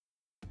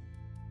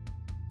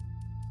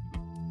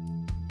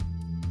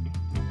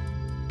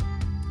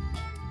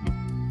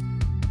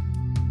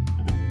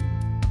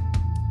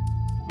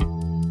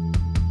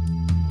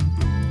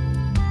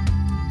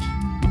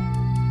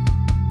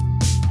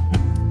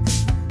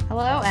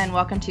Hello, and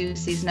welcome to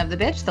Season of the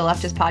Bitch, the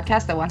leftist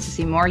podcast that wants to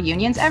see more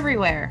unions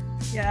everywhere.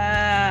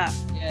 Yeah.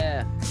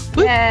 Yeah.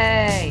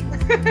 Yay!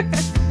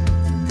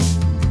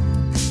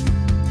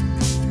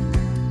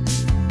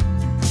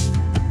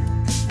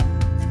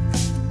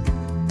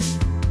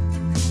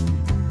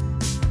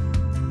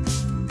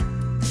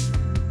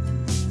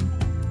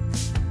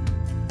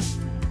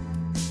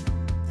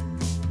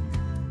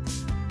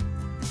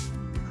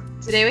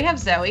 Today we have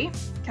Zoe,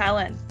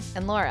 Callan,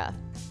 and Laura.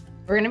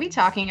 We're going to be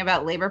talking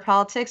about labor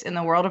politics in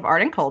the world of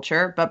art and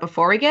culture. But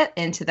before we get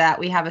into that,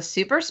 we have a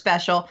super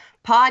special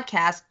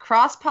podcast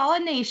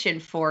cross-pollination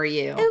for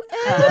you.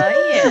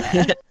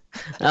 yeah.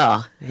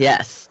 Oh,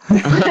 yes.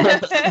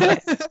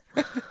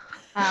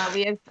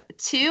 We have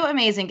two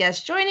amazing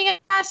guests joining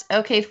us,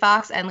 OK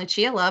Fox and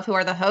Lucia Love, who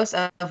are the hosts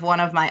of one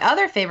of my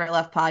other favorite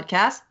left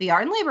podcasts, the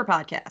Art and Labor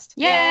Podcast.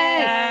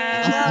 Yay!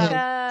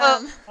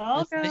 Welcome.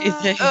 Welcome.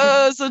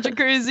 Oh, such a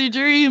crazy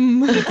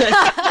dream.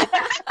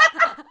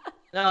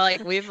 No,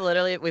 like we've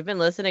been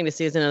listening to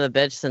Season of the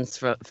Bitch since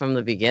from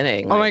the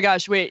beginning. Oh my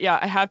gosh, wait, yeah,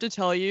 I have to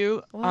tell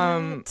you,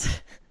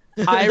 What?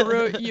 I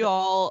wrote you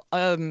all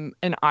an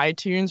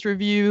iTunes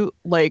review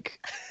like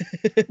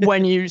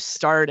when you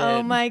started.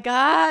 Oh my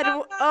god.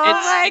 Oh It's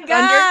my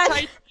god.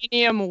 under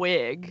Titanium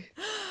Wig.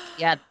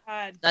 Yeah,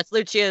 God. that's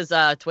Lucia's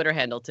Twitter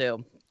handle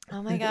too.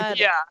 Oh my god.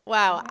 Yeah.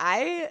 Wow,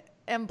 I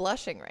am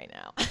blushing right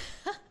now.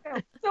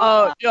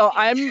 Oh, no,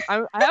 I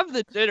have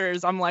the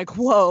jitters. I'm like,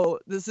 whoa,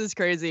 this is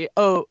crazy.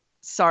 Oh,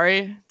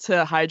 sorry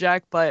to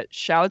hijack, but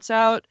shouts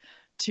out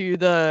to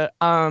the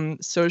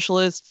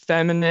socialist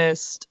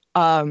feminist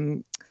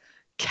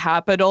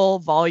Capital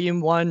Volume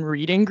 1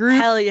 reading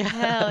group. Hell yeah.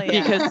 Hell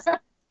yeah. Because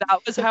that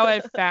was how I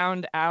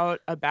found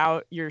out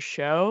about your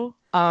show.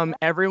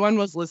 Everyone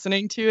was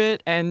listening to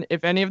it, and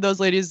if any of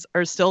those ladies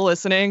are still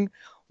listening,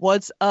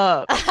 what's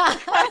up?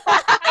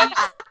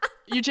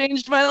 You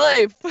changed my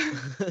life.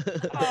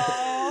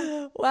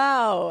 Oh,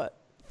 Wow. love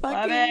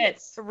Fucking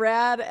it.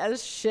 rad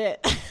as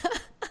shit.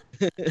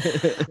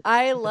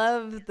 I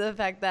love the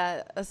fact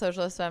that a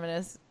socialist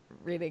feminist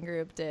reading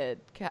group did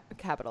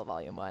Capital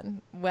Volume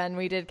 1. When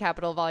we did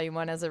Capital Volume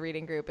 1 as a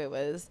reading group, it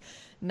was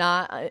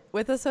not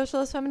with a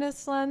socialist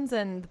feminist lens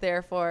and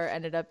therefore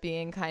ended up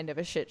being kind of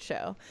a shit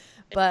show.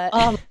 But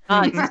Oh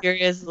my god,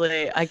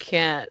 seriously, I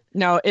can't.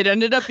 No, it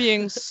ended up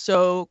being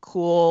so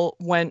cool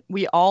when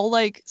we all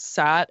like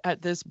sat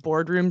at this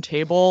boardroom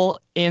table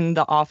in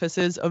the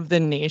offices of The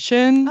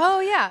Nation. oh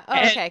yeah. Oh,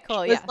 And okay,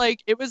 cool. It was Yeah.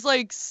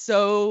 like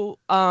so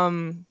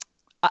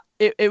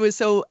it was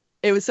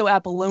so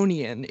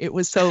Apollonian. It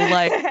was so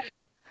like it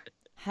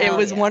Hell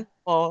was yeah.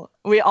 wonderful.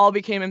 We all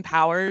became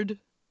empowered.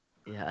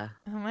 Yeah.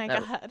 Oh my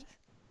That- god.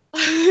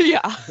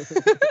 Yeah.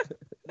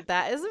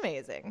 That is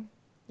amazing.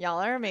 Y'all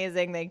are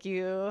amazing. Thank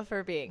you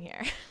for being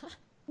here.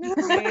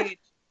 Great.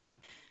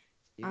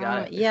 You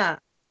got it. Yeah.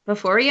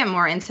 Before we get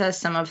more into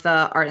some of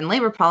the art and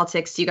labor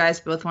politics, do you guys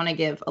both want to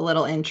give a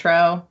little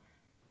intro?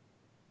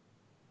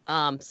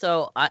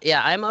 So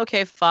I'm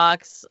OK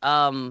Fox.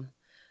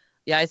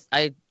 Yeah,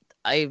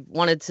 I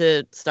wanted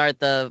to start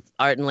the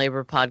Art and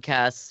Labor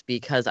podcast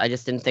because I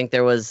just didn't think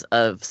there was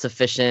a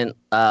sufficient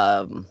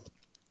Marxist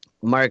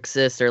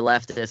or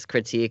leftist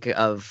critique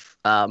of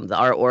the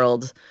art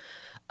world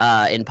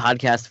in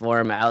podcast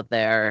form out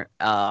there.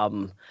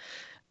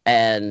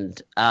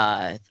 And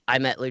I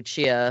met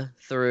Lucia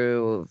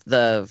through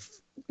the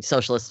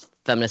Socialist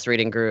Feminist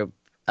Reading Group.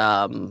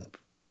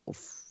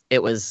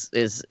 It was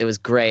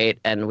great,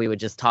 and we would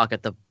just talk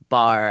at the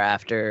bar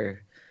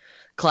after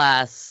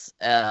class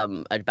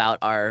about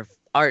our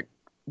art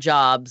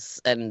jobs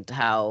and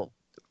how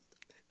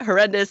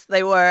horrendous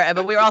they were.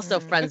 But we were also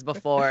friends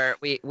before.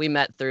 We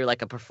met through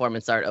like a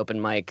performance art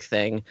open mic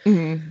thing.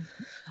 Mhm.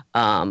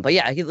 But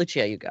yeah,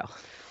 Lucia, you go.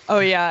 Oh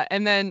yeah,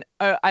 and then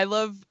I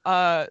love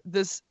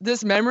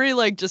this memory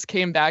like just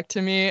came back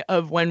to me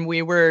of when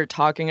we were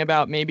talking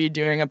about maybe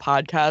doing a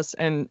podcast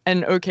and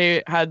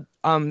OK had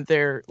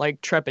their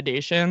like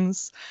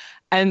trepidations.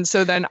 And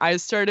so then I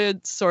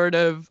started sort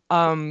of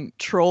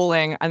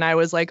trolling, and I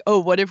was like, oh,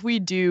 what if we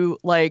do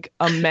like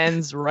a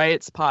men's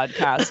rights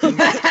podcast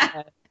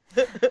instead?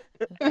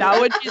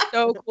 That would be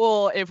so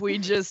cool if we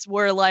just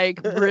were like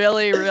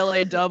really,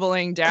 really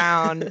doubling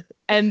down.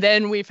 And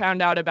then we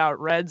found out about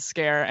Red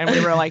Scare and we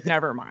were like,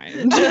 never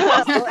mind.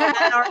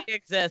 That already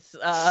exists.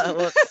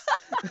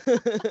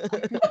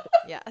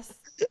 Yes.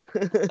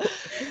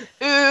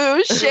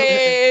 Ooh,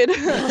 shade.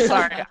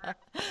 Sorry.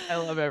 I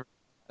love everyone.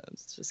 I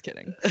was just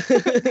kidding.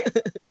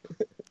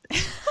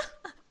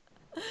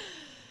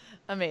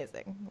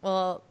 Amazing.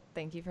 Well,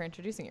 thank you for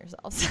introducing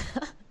yourselves.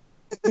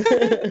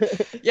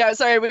 Yeah,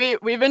 sorry.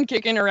 We've been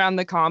kicking around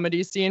the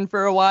comedy scene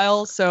for a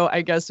while, so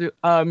I guess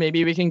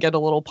maybe we can get a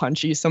little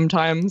punchy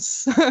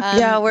sometimes.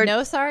 Yeah, we're-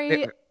 no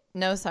sorry.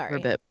 No We're a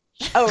sorry. bit.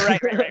 Oh, right.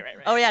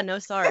 Oh yeah, no,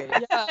 sorry.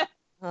 Yeah,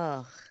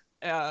 Oh.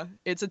 yeah,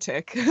 it's a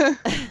tick. You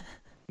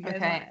guys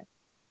Okay.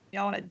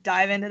 y'all want to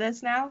dive into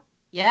this now?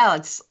 Yeah,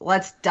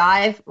 let's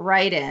dive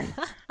right in.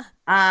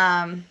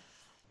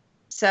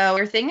 So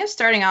we're thinking of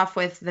starting off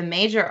with the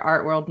major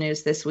art world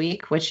news this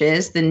week, which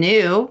is the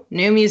new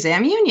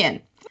museum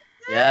union.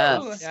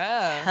 Yes.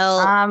 Yeah.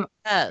 Hell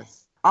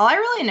yes. All I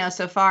really know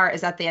so far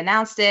is that they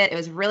announced it. It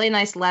was a really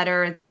nice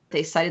letter.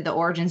 They cited the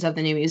origins of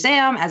the new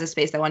museum as a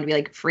space that wanted to be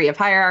like free of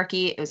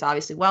hierarchy. It was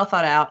obviously well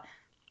thought out.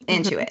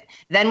 Into it.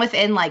 Then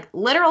within like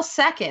literal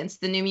seconds,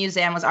 the new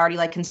museum was already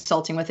like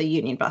consulting with a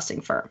union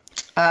busting firm.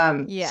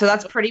 So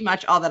that's pretty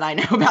much all that I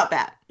know about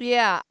that.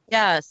 Yeah.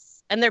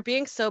 Yes. And they're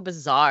being so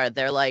bizarre.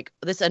 They're like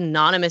this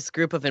anonymous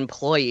group of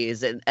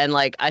employees. And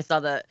like I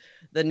saw the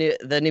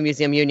new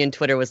museum union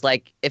Twitter was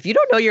like, if you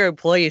don't know your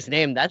employee's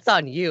name, that's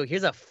on you.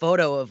 Here's a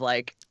photo of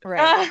like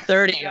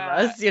 30 of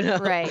us, you know?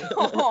 Right.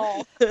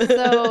 Oh.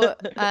 So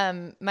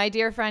my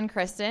dear friend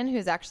Kristen,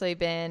 who's actually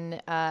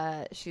been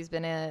she's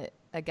been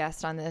a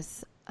guest on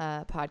this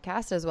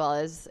podcast, as well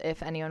as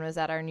if anyone was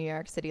at our New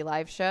York City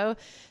live show,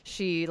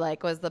 she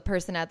like was the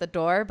person at the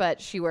door, but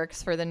she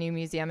works for the new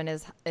museum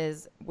and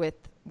is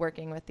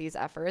working with these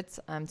efforts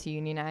to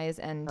unionize.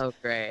 And oh,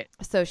 great.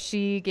 So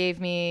she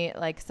gave me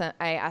like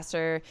I asked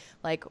her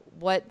like,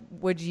 what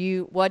do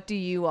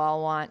you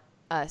all want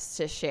us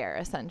to share,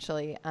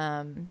 essentially?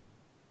 And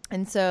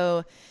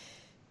so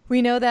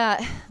we know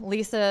that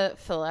Lisa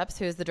Phillips,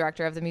 who is the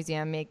director of the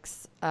museum,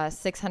 makes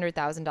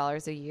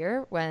 $600,000 a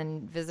year,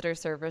 when visitor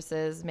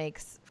services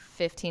makes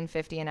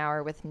 $15.50 an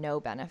hour with no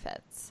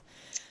benefits.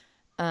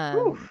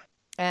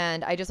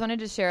 And I just wanted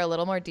to share a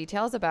little more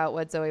details about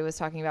what Zoe was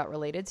talking about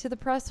related to the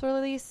press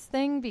release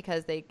thing,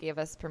 because they gave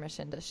us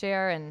permission to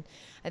share, and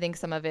I think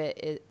some of it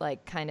is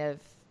like kind of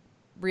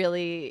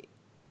really,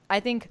 I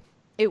think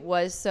it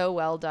was so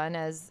well done,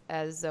 as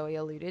Zoe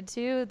alluded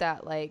to,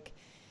 that like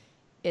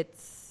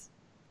it's,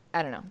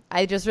 I don't know.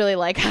 I just really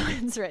like how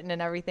it's written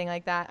and everything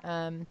like that.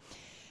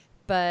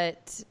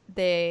 But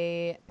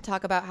they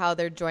talk about how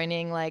they're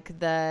joining like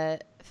the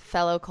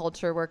fellow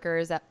culture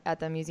workers at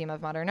the Museum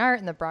of Modern Art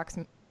and the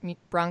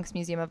Bronx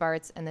Museum of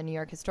Arts and the New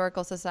York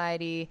Historical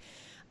Society,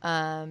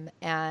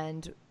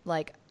 and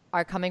like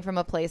are coming from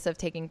a place of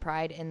taking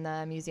pride in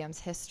the museum's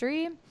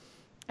history,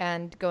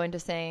 and go into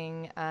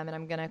saying, and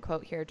I'm going to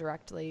quote here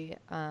directly,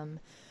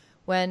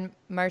 when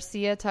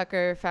Marcia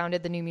Tucker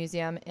founded the new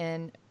museum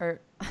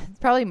it's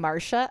probably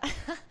Marcia.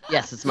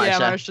 Yes, it's Marcia. Yeah,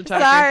 Marcia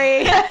Tucker.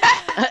 Sorry.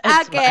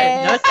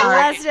 Okay, No, sorry.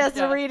 let's just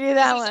redo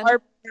that one.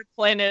 Our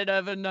planet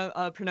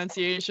of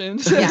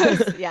pronunciations.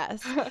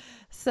 Yes.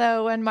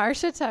 So when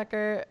Marcia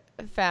Tucker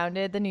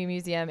founded the new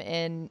museum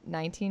in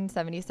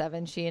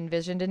 1977, she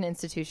envisioned an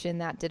institution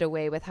that did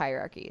away with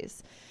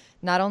hierarchies,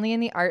 not only in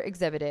the art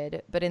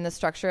exhibited, but in the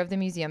structure of the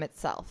museum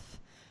itself.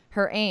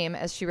 Her aim,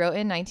 as she wrote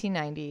in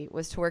 1990,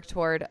 was to work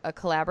toward a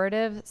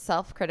collaborative,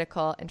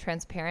 self-critical, and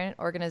transparent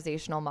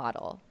organizational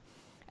model.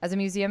 As a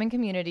museum and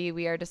community,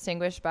 we are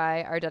distinguished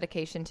by our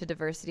dedication to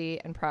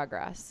diversity and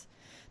progress.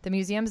 The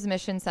museum's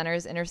mission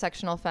centers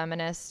intersectional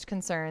feminist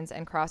concerns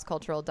and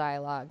cross-cultural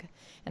dialogue,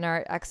 and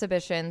our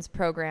exhibitions,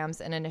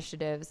 programs, and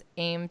initiatives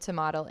aim to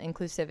model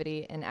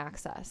inclusivity and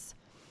access.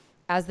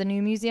 As the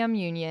new museum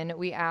union,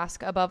 we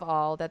ask above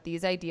all that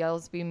these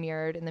ideals be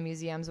mirrored in the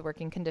museum's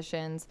working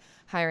conditions,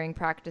 hiring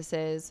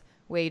practices,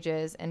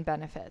 wages, and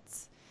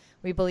benefits.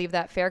 We believe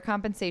that fair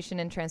compensation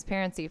and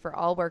transparency for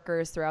all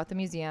workers throughout the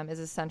museum is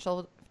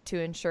essential to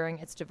ensuring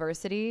its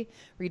diversity,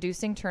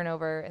 reducing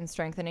turnover, and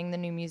strengthening the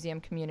new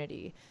museum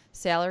community.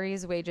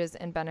 Salaries, wages,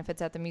 and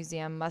benefits at the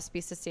museum must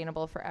be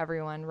sustainable for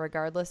everyone,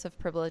 regardless of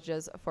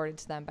privileges afforded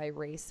to them by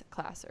race,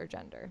 class, or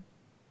gender.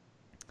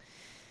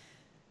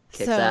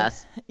 Kicks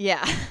ass.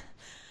 Yeah.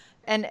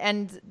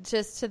 And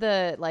just to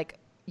the like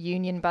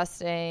union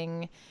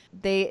busting,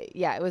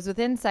 it was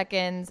within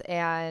seconds,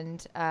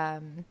 and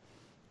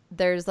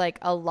there's like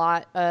a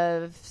lot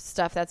of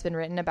stuff that's been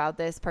written about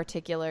this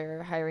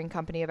particular hiring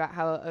company, about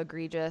how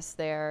egregious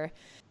their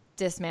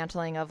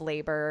dismantling of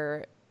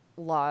labor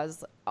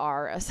laws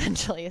are,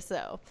 essentially.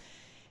 So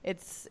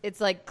it's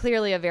like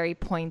clearly a very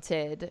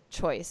pointed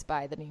choice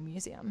by the new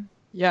museum.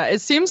 Yeah,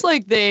 it seems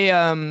like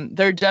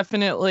they're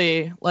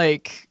definitely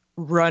like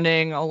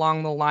running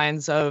along the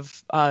lines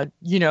of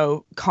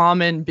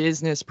common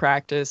business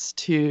practice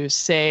to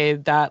say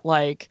that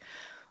like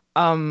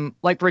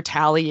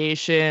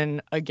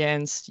retaliation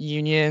against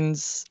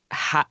unions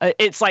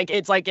it's like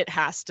it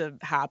has to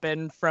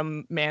happen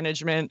from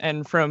management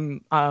and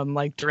from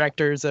like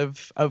directors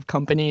of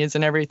companies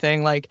and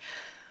everything. Like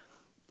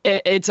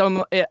I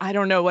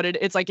don't know what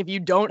it's like. If you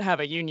don't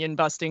have a union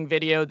busting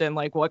video, then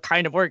like what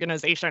kind of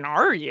organization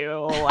are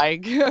you?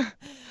 Like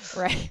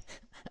Right.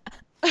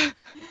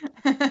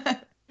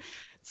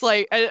 It's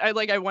like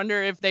I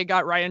wonder if they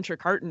got Ryan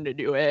Trecarton to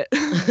do it.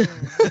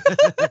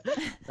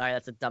 Sorry,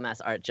 that's a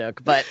dumbass art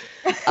joke, but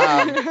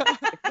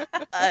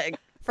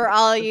for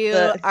all you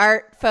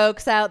art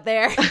folks out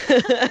there.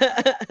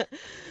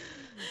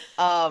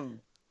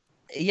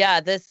 Yeah,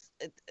 this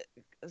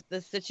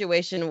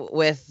situation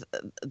with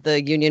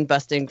the union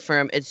busting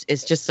firm, it's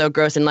just so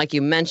gross. And like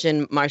you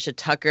mentioned, Marcia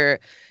Tucker,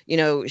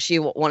 she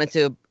wanted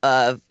to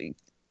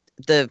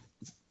the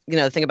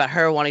think about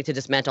her wanting to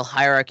dismantle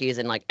hierarchies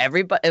and like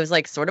everybody, it was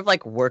like sort of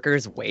like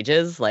workers'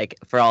 wages, like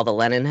for all the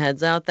Lenin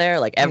heads out there,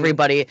 like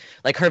everybody,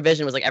 like her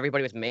vision was like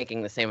everybody was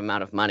making the same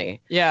amount of money.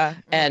 Yeah.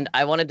 And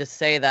I wanted to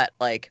say that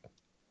like,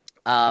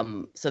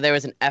 so there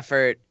was an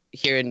effort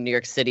here in New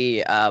York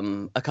City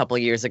a couple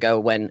of years ago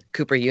when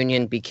Cooper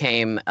Union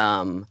became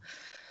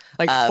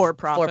Like for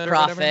profit,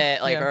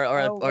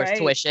 or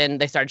tuition.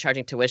 They started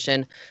charging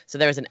tuition. So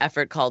there was an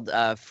effort called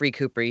Free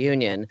Cooper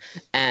Union,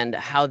 and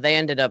how they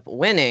ended up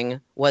winning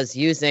was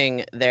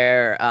using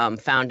their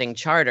founding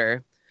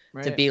charter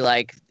to be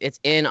like, it's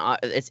in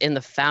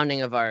the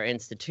founding of our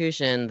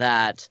institution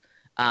that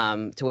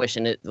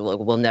tuition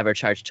will never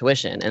charge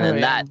tuition, and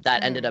then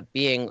that ended up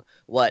being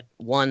what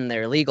won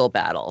their legal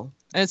battle.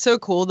 And it's so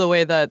cool the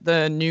way that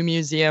the new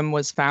museum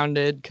was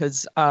founded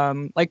because,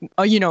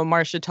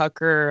 Marcia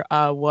Tucker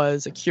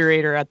was a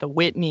curator at the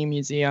Whitney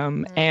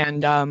Museum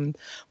and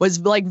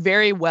was like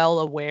very well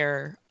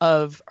aware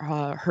of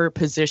her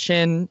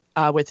position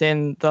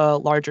within the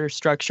larger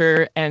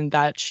structure and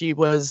that she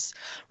was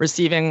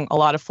receiving a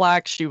lot of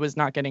flack. She was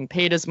not getting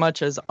paid as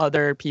much as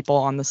other people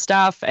on the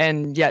staff,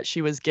 and yet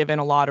she was given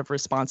a lot of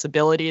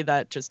responsibility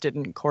that just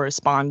didn't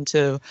correspond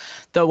to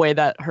the way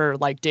that her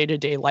like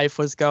day-to-day life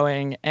was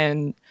going.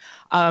 And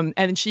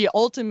she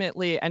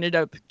ultimately ended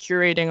up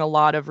curating a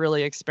lot of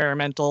really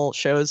experimental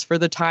shows for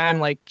the time.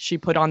 Like she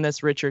put on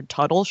this Richard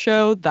Tuttle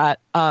show that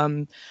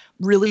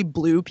really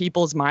blew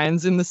people's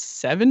minds in the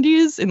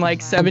 70s, in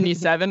like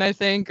 77, I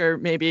think, or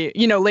maybe,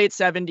 late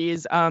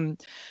 70s.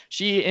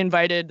 She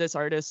invited this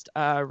artist,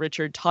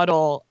 Richard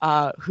Tuttle,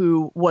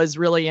 who was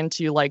really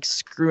into like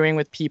screwing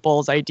with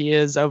people's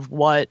ideas of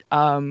what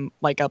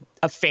like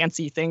a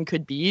fancy thing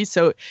could be.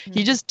 So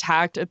he just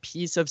tacked a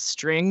piece of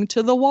string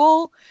to the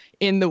wall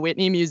in the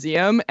Whitney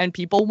Museum, and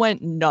people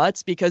went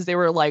nuts because they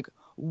were like,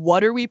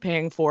 what are we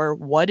paying for?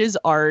 What is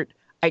art?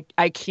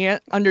 I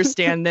can't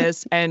understand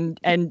this. And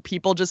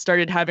people just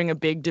started having a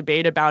big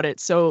debate about it.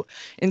 So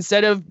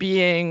instead of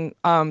being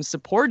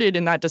supported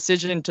in that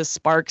decision to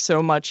spark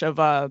so much of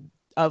a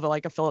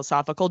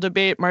philosophical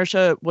debate,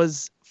 Marcia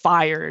was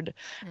fired.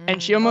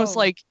 And she almost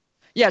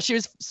she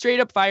was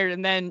straight up fired.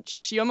 And then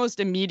she almost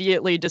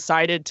immediately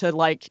decided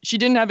to she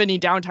didn't have any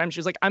downtime. She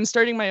was like, I'm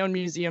starting my own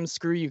museum.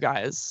 Screw you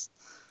guys.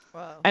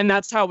 Wow. And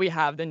that's how we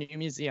have the new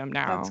museum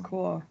now. That's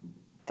cool.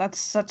 That's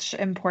such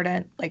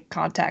important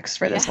context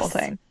for this whole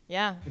thing.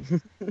 Yeah.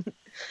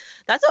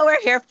 That's what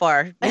we're here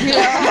for. We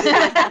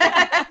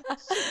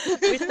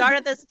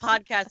started this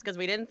podcast because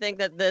we didn't think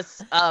that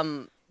this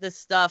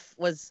stuff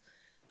was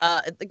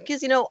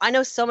because I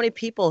know so many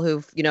people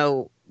who've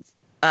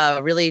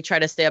really try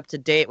to stay up to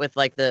date with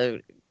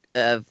the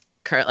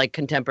current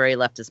contemporary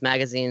leftist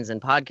magazines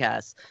and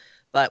podcasts,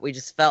 but we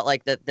just felt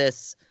like that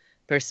this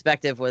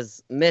perspective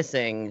was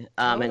missing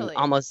and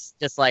almost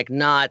just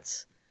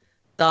not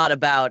thought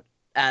about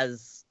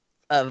as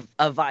a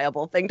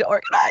viable thing to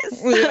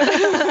organize.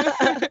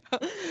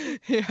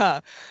 Yeah.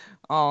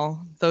 Oh,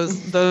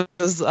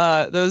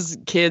 those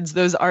kids,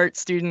 those art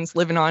students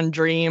living on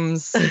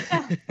dreams.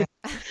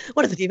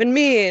 What does it even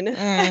mean?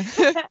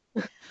 Get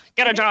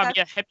a job,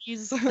 you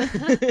hippies.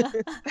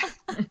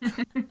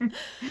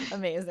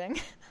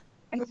 Amazing.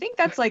 I think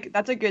that's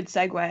a good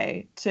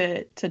segue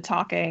to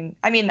talking.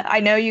 I mean,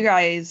 I know you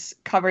guys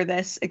cover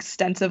this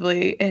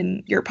extensively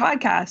in your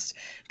podcast,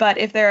 but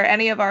if there are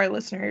any of our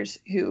listeners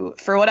who,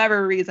 for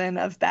whatever reason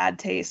of bad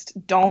taste,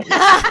 don't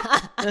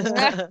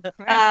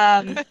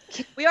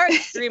we are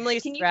extremely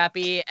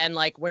scrappy and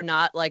we're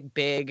not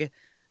big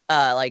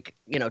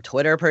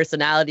Twitter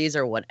personalities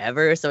or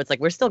whatever. So it's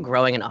we're still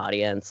growing an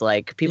audience.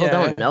 People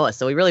don't know us.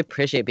 So we really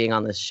appreciate being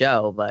on this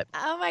show. But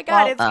oh my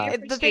God,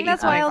 the thing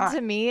that's wild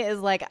to me is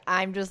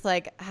I'm just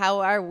how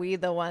are we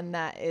the one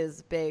that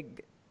is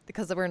big?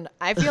 Because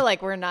I feel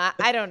like we're not.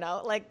 I don't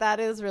know. That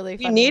is really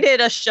funny. We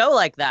needed a show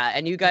like that,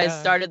 and you guys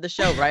started the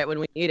show right when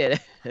we needed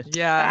it.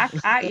 Yeah.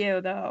 Back at you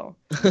though.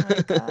 Oh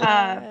my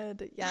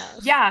God. Yes.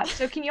 Yeah.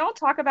 So can you all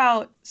talk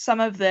about some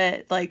of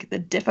the the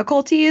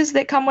difficulties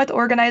that come with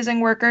organizing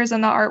workers in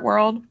the art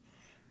world?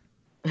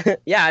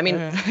 Yeah, I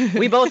mean,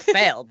 we both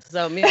failed.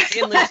 So me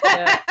and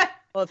Lucia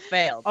both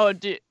failed. Oh,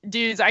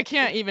 dudes, I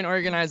can't even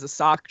organize a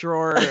sock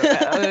drawer.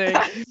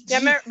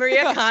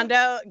 Maria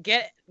Kondo,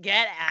 get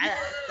at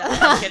us.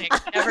 I'm kidding.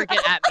 Never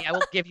get at me. I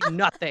will give you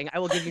nothing. I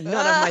will give you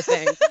none of my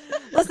things.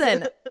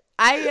 Listen,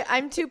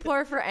 I'm too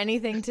poor for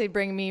anything to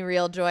bring me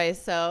real joy.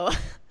 So,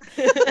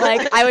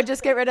 I would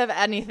just get rid of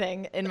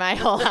anything in my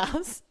whole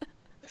house.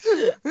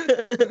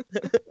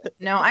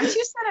 No, I'm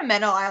too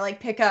sentimental. I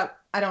pick up,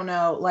 I don't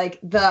know,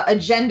 the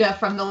agenda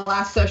from the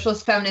last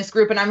socialist feminist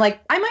group, and I'm I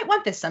might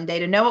want this someday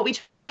to know what we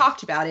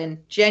talked about in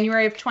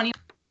January of 20.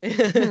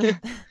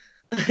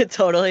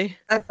 Totally.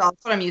 That's what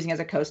I'm using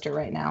as a coaster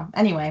right now.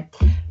 Anyway.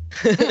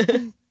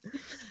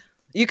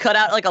 You cut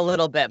out a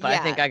little bit, but I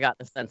think I got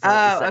the sense of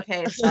what you said.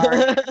 Okay.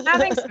 Sorry. I'm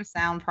having some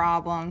sound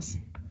problems.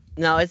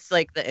 No, it's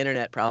the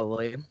internet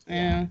probably.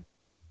 Yeah.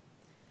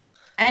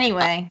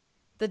 Anyway.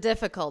 The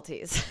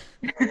difficulties.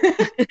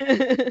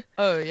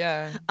 Oh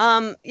yeah.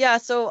 Yeah,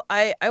 so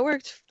I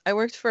worked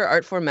for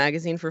Artform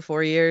magazine for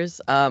 4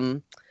 years.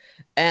 And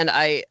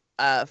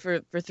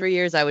for 3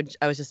 years I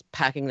was just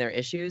packing their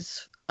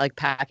issues, like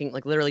packing,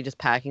 like literally just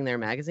packing their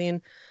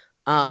magazine.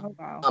 Oh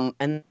wow.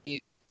 And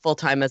full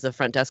time as a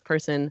front desk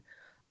person.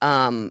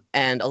 And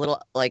a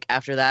little like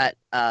after that,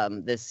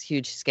 this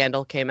huge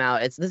scandal came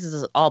out. This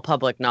is all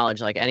public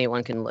knowledge. Like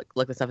anyone can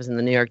look this up. It's in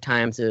the New York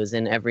Times. It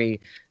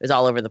was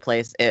all over the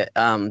place.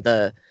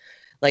 The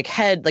like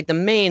head, like the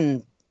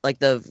main, like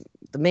the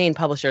main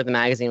publisher of the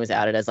magazine was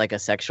outed as like a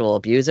sexual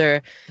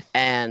abuser,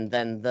 and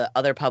then the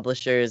other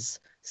publishers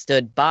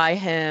stood by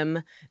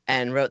him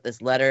and wrote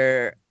this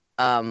letter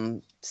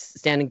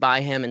standing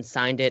by him and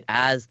signed it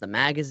as the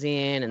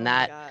magazine, and Oh my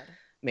that God.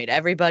 made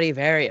everybody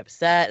very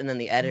upset. And then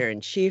the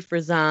editor-in-chief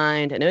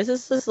resigned, and it was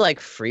just this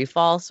like free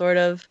fall sort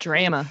of.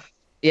 Drama.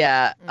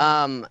 Yeah.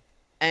 Mm.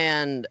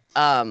 And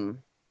a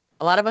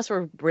lot of us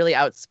were really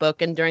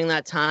outspoken during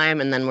that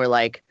time, and then we're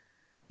like,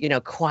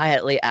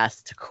 quietly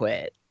asked to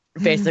quit.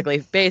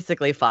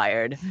 Basically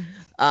fired.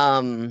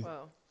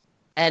 Whoa.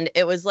 And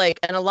it was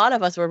like, and a lot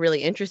of us were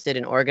really interested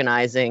in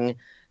organizing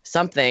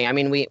something. I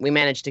mean, we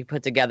managed to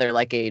put together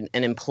like an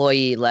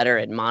employee letter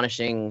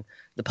admonishing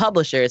the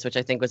publishers, which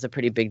I think was a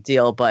pretty big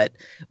deal. But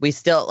we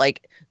still,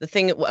 like, the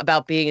thing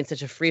about being in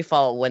such a free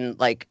fall when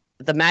like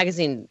the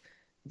magazine,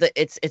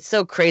 it's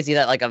so crazy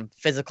that like a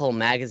physical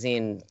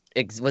magazine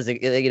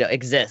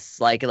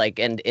exists, like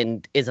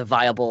and is a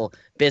viable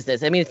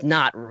business. I mean, it's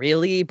not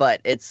really,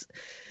 but it's.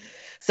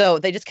 So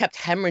they just kept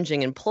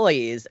hemorrhaging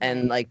employees,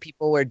 and like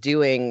people were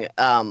doing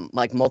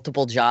like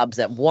multiple jobs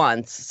at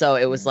once. So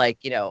it was like,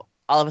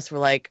 all of us were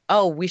like,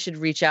 oh, we should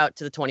reach out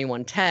to the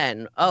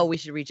 2110. Oh, we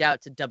should reach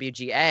out to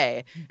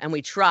WGA. And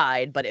we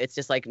tried, but it's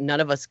just like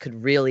none of us could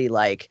really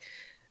like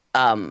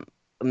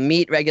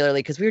meet regularly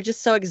because we were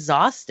just so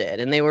exhausted,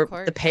 and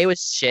the pay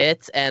was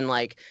shit, and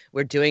like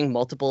we're doing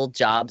multiple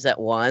jobs at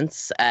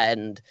once,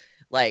 and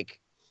like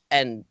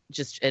and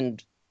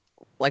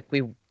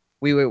we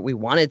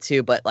wanted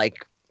to, but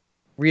like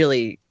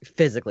really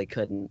physically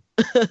couldn't.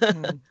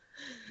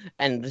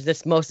 And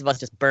just most of us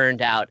just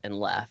burned out and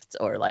left,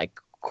 or like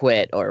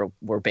quit, or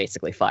were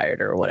basically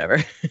fired or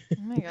whatever.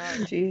 Oh my God.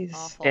 Jeez.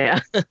 Awful. Yeah.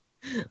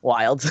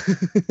 Wild.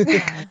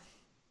 Yeah.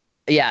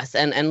 Yes,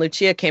 and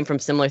Lucia came from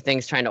similar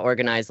things, trying to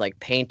organize like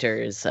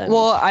painters. And...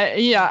 Well,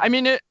 I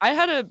mean, I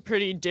had a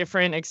pretty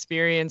different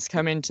experience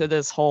coming to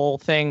this whole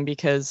thing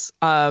because,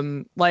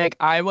 like,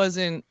 I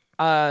wasn't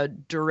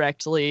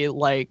directly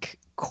like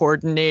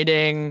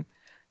coordinating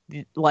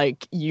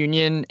like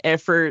union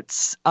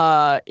efforts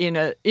in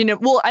a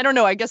well, I don't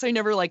know, I guess I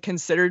never like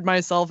considered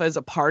myself as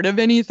a part of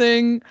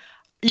anything.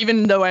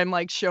 Even though I'm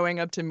like showing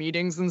up to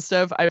meetings and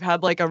stuff, I've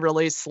had like a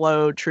really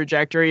slow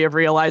trajectory of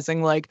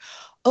realizing like,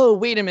 oh,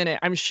 wait a minute,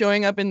 I'm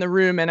showing up in the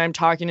room and I'm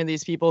talking to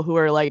these people who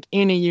are like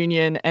in a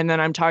union, and then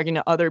I'm talking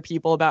to other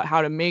people about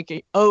how to make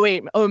it. Oh,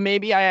 wait,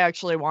 maybe I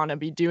actually want to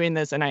be doing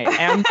this, and I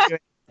am doing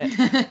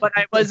it. But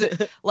I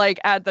wasn't like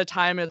at the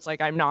time, it's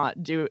like I'm not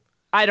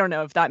I don't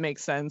know if that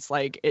makes sense.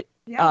 Like it,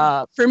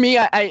 Yeah. for me,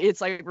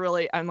 it's like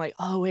really, I'm like,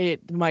 oh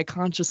wait, my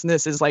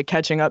consciousness is like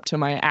catching up to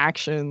my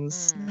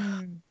actions.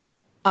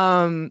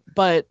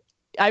 But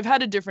I've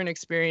had a different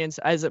experience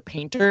as a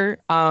painter.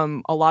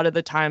 A lot of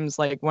the times,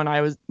 like when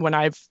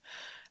I've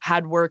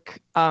had work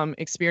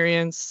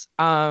experience,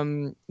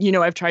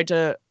 I've tried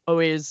to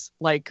always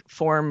like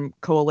form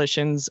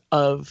coalitions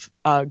of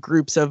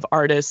groups of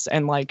artists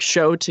and like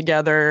show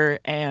together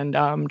and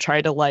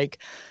try to like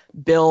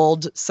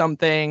build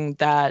something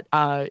that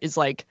is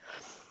like,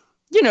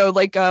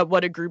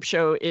 what a group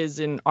show is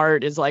in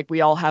art is like we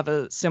all have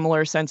a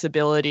similar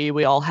sensibility.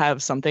 We all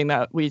have something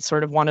that we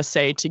sort of want to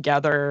say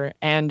together.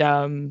 And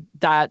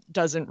that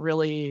doesn't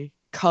really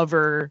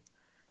cover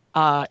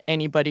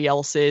anybody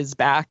else's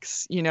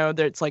backs.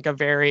 That's like a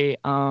very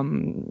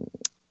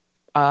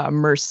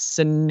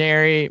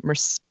mercenary.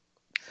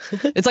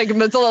 It's like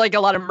a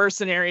lot of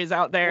mercenaries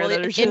out there. Well,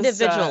 that are just,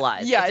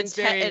 individualized. yeah,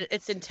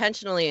 it's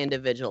intentionally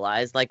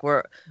individualized. Like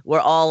we're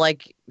all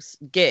like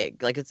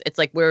gig. Like it's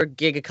like we're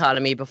gig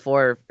economy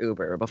before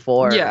Uber,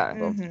 before Yeah.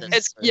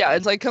 this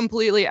it's like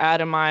completely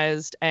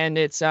atomized, and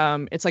it's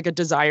like a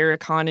desire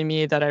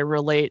economy that I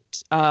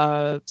relate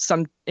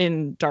some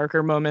in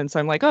darker moments.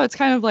 I'm like, oh, it's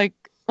kind of like,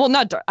 well,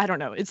 not dark, I don't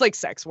know. It's like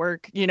sex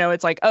work,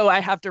 it's like, oh,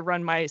 I have to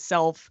run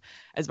myself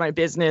as my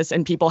business,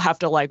 and people have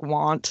to like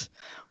want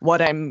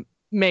what I'm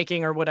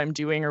making or what I'm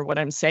doing or what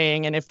I'm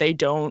saying, and if they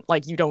don't,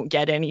 like, you don't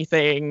get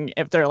anything.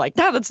 If they're like,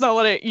 no, that's not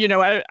what I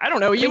don't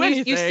know you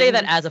anything. You say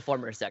that as a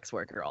former sex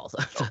worker also.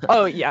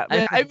 Oh yeah.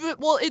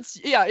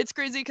 It's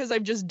crazy because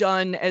I've just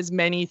done as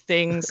many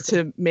things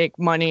to make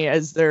money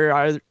as there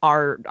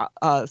are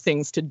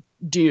things to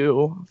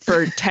do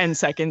for 10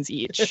 seconds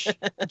each,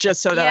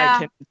 just so that I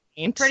can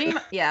paint.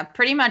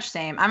 Pretty much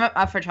same. I'm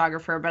a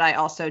photographer, but I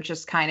also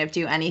just kind of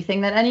do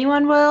anything that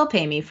anyone will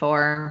pay me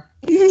for.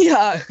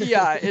 Yeah,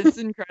 it's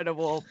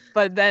incredible.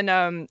 But then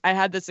I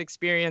had this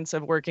experience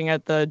of working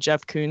at the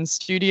Jeff Koons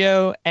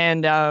studio,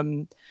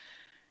 and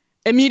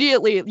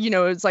immediately,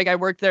 it's like I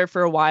worked there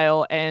for a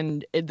while,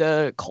 and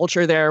the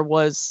culture there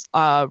was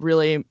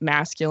really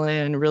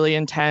masculine, really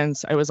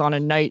intense. I was on a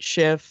night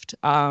shift.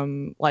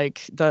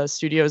 Like the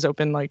studio's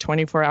open like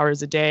 24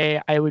 hours a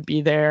day. I would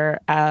be there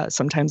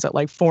sometimes at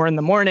like 4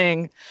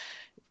 a.m,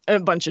 a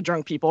bunch of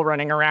drunk people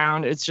running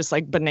around. It's just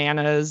like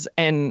bananas.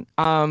 And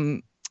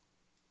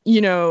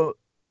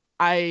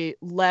I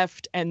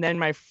left, and then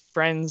my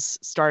friends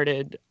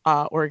started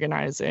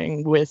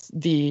organizing with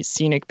the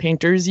Scenic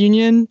Painters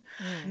Union.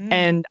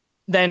 And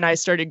then I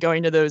started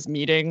going to those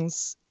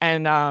meetings,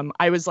 and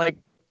I was like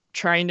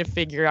trying to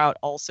figure out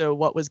also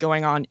what was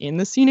going on in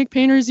the Scenic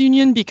Painters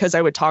Union, because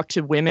I would talk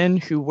to women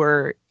who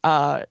were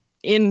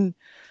in,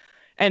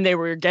 and they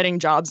were getting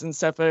jobs and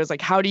stuff. I was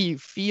like, how do you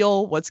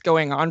feel? What's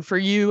going on for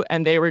you?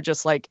 And they were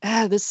just like,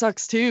 this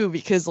sucks too,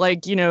 because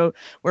like,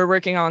 we're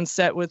working on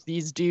set with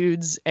these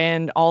dudes,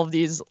 and all of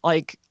these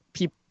like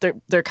people,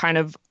 they're kind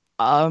of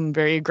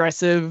very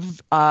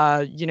aggressive,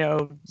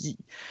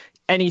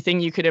 anything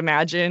you could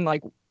imagine,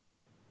 like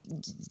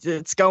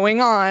it's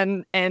going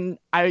on. And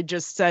I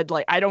just said,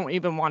 like, I don't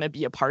even want to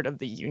be a part of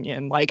the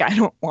union. Like, I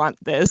don't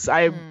want this.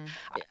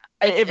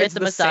 If it's a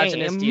the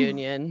misogynist same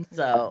union,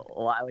 so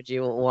why would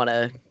you want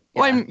to?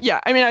 Yeah.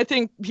 I mean, I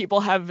think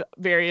people have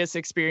various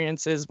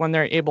experiences when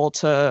they're able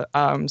to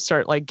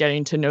start like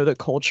getting to know the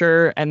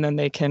culture, and then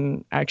they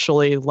can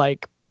actually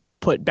like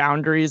put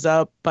boundaries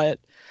up. But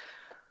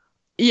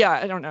yeah,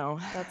 I don't know.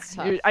 That's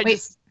tough.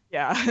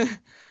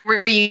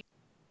 Were you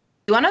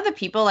one of the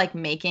people like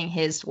making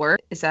his work?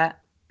 Is that?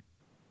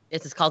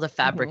 It's called a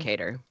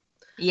fabricator.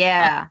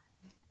 Yeah.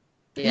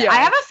 Yeah. I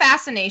have a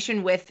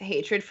fascination with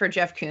hatred for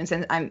Jeff Koons,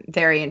 and I'm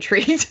very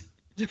intrigued.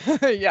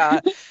 Yeah.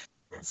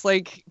 It's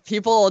like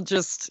people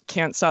just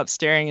can't stop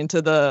staring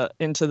into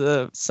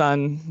the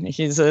sun.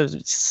 He's a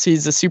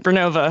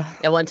supernova.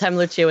 Yeah, one time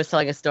Lucia was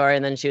telling a story,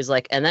 and then she was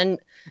like, and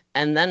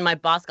then my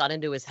boss got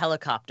into his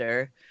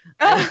helicopter.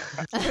 And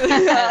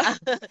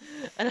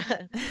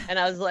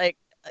I was like,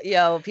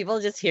 people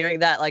just hearing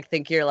that like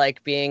think you're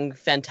like being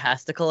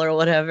fantastical or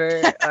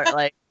whatever, or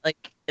like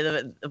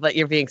but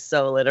you're being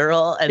so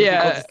literal, and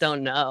people just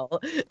don't know. Wow.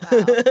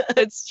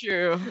 It's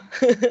true.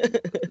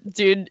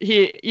 Dude,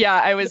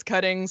 I was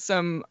cutting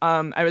some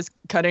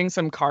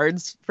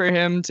cards for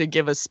him to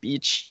give a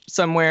speech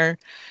somewhere,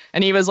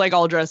 and he was like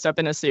all dressed up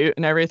in a suit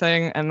and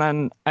everything, and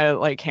then I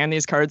like hand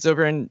these cards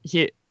over, and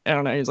I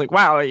don't know, he's like,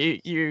 wow,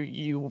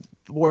 you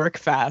work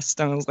fast.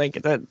 And I was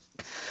like, that.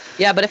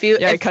 Yeah, but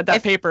I cut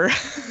that paper.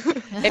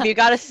 If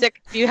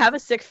you have a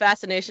sick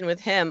fascination with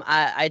him,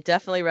 I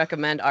definitely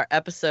recommend our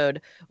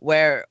episode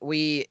where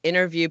we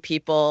interview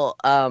people.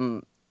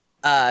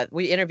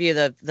 We interview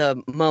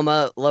the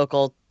MoMA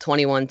Local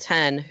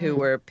 2110 who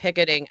were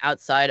picketing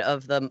outside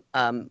of the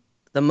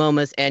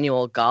MoMA's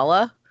annual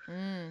gala.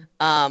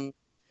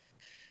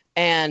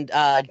 And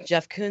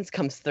Jeff Koons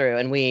comes through,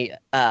 and we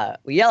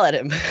yell at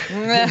him.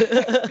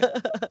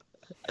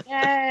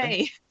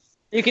 Yay!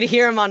 You can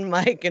hear him on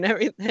mic and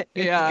everything.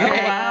 Yeah. Oh,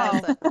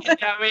 wow.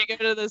 Yeah, we go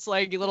to this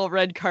like little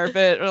red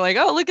carpet. We're like,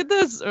 oh, look at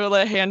this. Or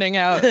like handing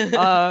out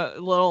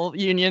little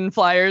union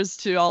flyers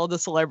to all the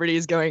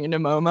celebrities going into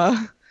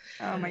MoMA.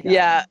 Oh my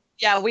god.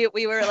 Yeah. We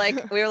were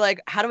like,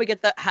 how do we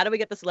get the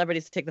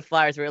celebrities to take the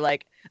flyers? We were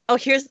like, oh,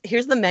 here's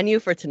the menu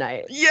for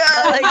tonight.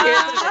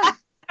 Yeah.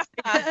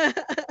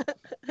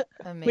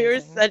 Amazing. We were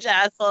such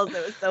assholes.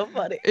 It was so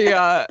funny.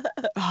 Yeah.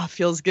 Oh,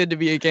 feels good to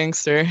be a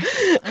gangster.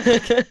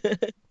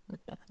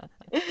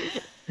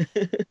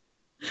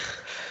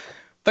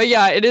 But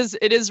yeah, it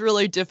is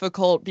really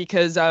difficult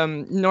because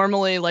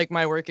normally like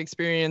my work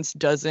experience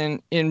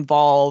doesn't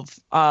involve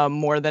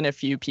more than a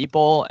few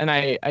people, and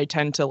I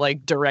tend to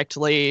like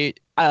directly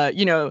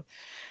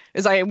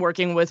as I am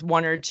working with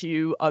one or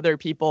two other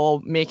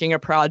people making a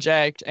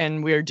project,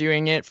 and we're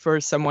doing it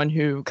for someone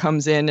who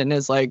comes in and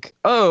is like,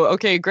 oh,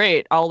 okay,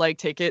 great, I'll like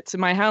take it to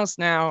my house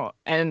now.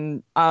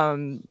 And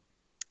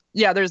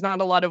there's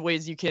not a lot of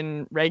ways you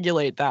can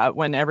regulate that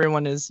when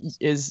everyone is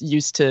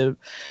used to,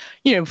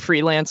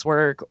 freelance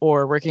work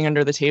or working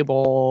under the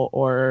table,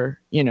 or,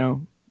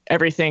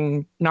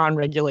 everything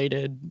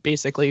non-regulated,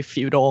 basically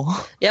feudal.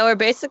 Yeah, we're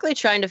basically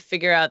trying to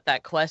figure out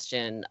that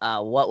question,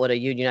 what would a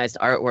unionized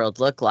art world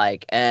look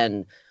like?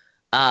 And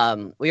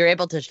we were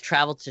able to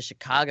travel to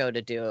Chicago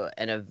to do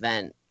an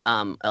event,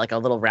 like a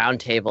little round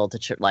table to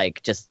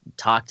just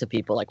talk to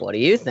people like, what do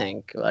you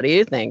think?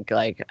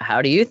 Like,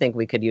 how do you think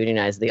we could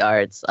unionize the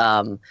arts?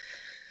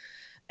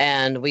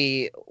 And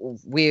we're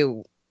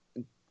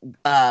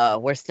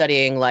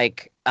studying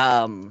like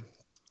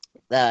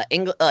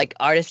like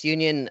Artists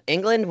Union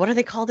England. What are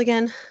they called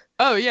again?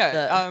 Oh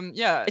yeah.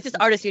 It's just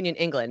Artists Union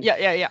England.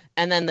 Yeah.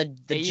 And then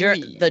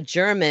the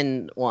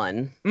German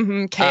one.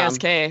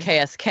 KSK.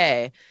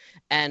 KSK.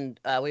 And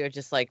we were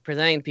just like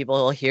presenting to people,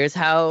 well, here's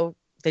how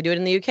they do it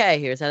in the UK.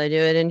 Here's how they do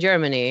it in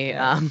Germany.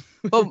 Yeah.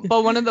 But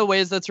one of the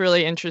ways that's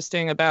really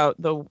interesting about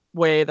the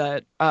way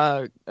that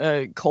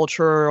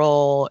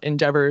cultural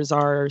endeavors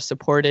are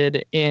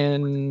supported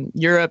in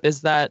Europe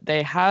is that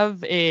they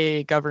have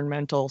a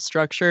governmental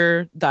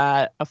structure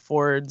that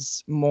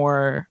affords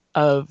more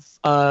of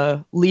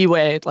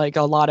leeway. Like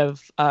a lot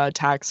of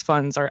tax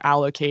funds are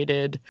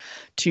allocated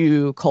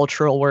to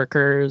cultural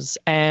workers,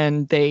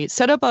 and they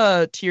set up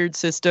a tiered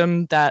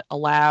system that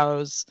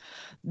allows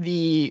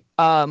the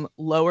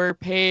lower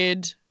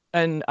paid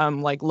and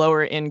like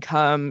lower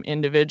income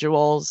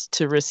individuals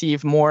to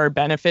receive more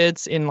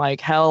benefits in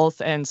like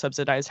health and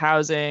subsidized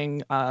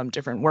housing,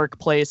 different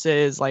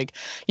workplaces, like,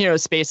 you know,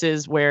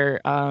 spaces where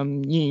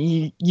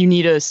you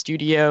need a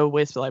studio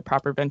with like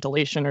proper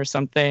ventilation or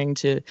something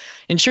to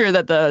ensure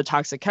that the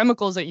toxic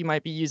chemicals that you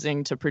might be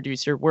using to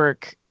produce your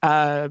work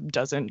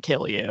doesn't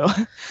kill you.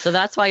 So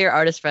that's why your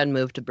artist friend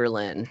moved to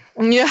Berlin.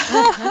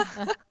 Yeah.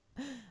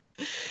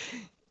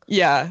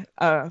 Yeah.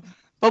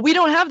 But we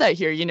don't have that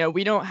here. You know,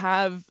 we don't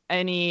have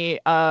any,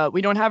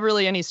 we don't have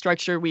really any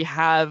structure. We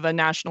have a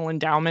national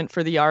endowment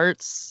for the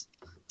arts.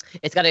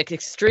 It's got an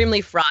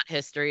extremely fraught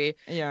history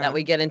that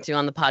we get into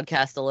on the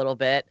podcast a little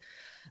bit.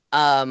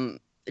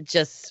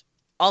 Just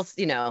all,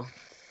 you know,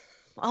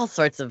 all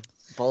sorts of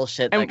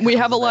bullshit. And we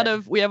have a lot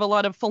of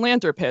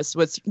philanthropists,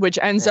 which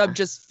ends up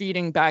just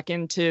feeding back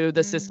into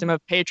the system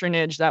of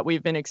patronage that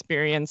we've been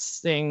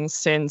experiencing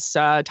since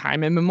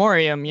time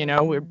immemorial. You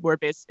know,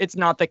 it's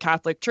not the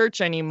Catholic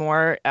Church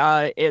anymore.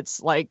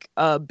 It's like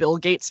Bill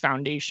Gates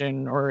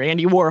Foundation or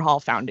Andy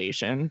Warhol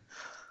Foundation.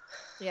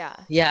 Yeah.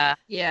 I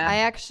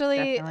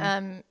actually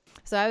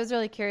so I was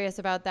really curious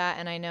about that,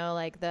 and I know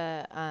like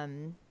the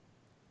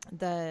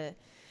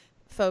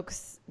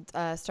folks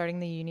starting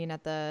the union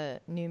at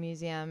the new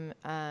museum,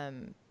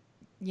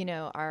 you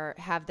know,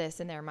 have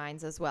this in their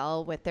minds as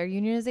well with their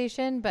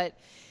unionization. But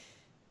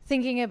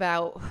thinking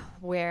about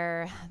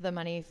where the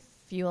money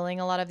fueling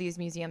a lot of these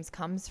museums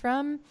comes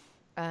from,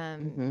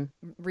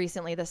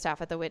 recently the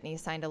staff at the Whitney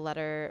signed a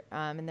letter,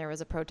 and there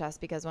was a protest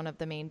because one of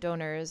the main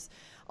donors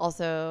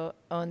also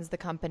owns the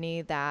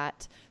company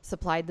that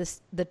supplied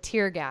the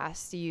tear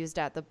gas used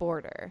at the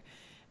border.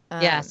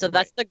 So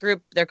that's the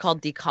group. They're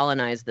called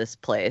Decolonize This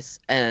Place,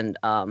 and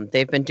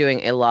they've been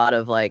doing a lot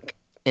of like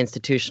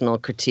institutional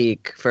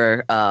critique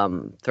for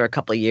a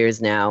couple of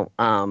years now.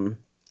 And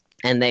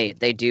they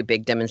do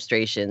big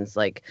demonstrations,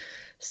 like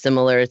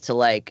similar to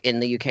like in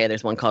the UK.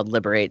 There's one called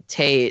Liberate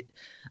Tate.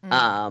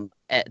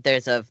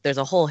 There's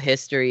a whole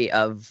history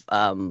of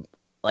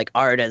like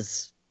art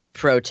as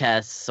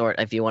protests, sort,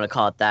 if you want to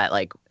call it that.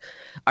 Like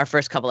our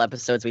first couple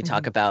episodes, we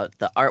talk about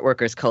the Art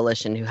Workers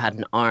Coalition, who had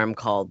an arm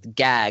called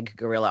GAG,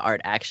 Guerrilla Art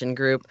Action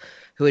Group,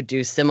 who would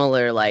do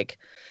similar, like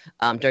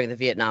during the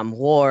Vietnam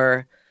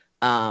War.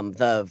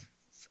 There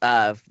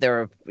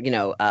were, you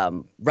know,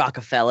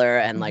 Rockefeller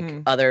and like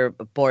other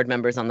board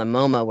members on the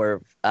MoMA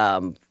were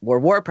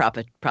war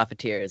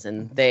profiteers,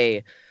 and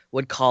they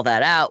would call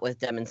that out with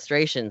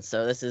demonstrations.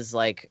 So this is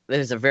like,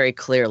 there's a very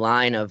clear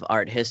line of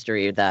art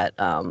history that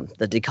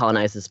the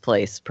Decolonize This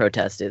Place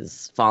protest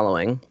is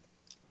following.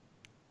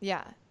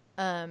 Yeah.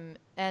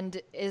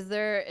 And is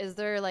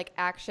there like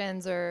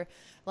actions or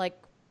like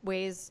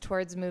ways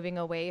towards moving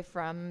away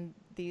from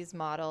these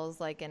models,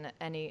 like in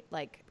any,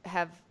 like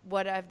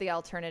what have the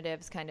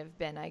alternatives kind of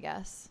been, I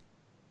guess?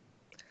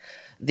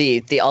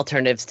 The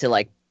alternatives to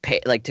like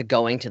pay, like to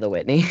going to the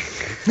Whitney.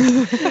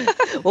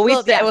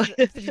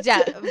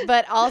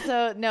 But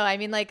also, no, I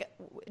mean, like,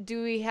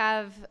 do we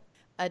have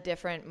a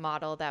different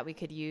model that we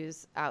could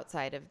use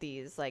outside of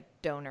these like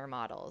donor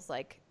models?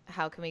 Like,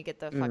 how can we get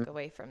the fuck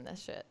away from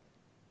this shit?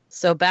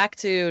 So back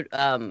to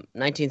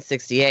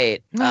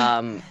 1968,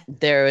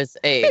 there was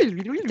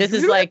this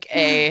is like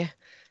a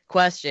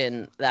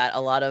question that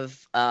a lot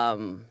of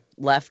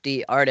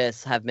lefty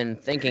artists have been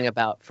thinking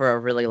about for a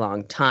really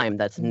long time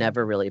that's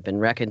never really been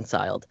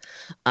reconciled.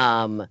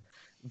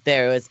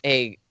 There was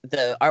the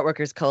Art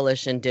Workers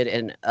Coalition did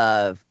an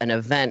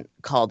event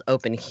called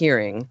Open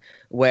Hearing,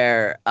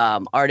 where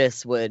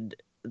artists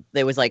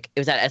it was at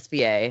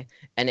SVA,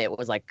 and it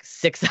was like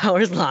 6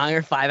 hours long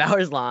or 5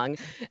 hours long,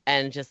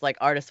 and just like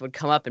artists would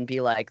come up and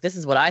be like, this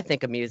is what I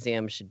think a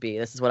museum should be.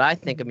 This is what I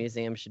think a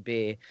museum should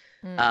be.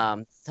 This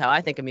is how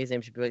I think a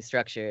museum should be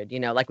structured. You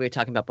know, like we were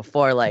talking about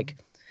before, like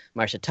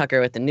Marcia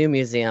Tucker with the new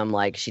museum,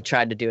 like she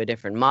tried to do a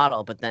different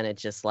model, but then it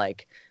just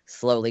like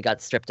slowly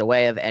got stripped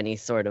away of any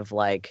sort of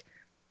like,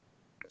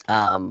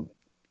 different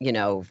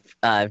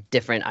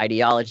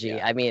ideology.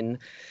 Yeah. I mean,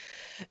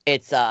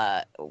 it's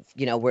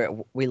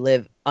we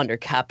live under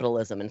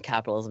capitalism, and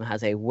capitalism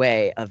has a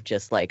way of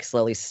just like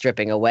slowly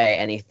stripping away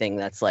anything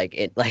that's like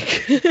it,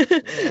 like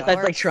that's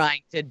like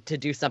trying to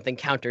do something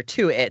counter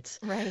to it.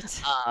 Right.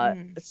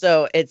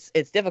 So it's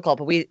difficult,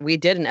 but we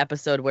did an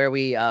episode where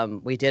we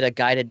did a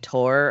guided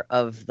tour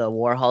of the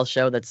Warhol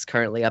show that's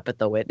currently up at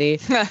the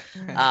Whitney.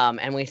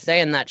 And we say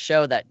in that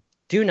show that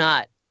do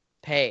not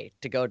pay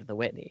to go to the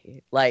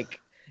Whitney. Like,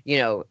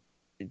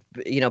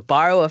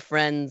 borrow a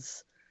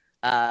friend's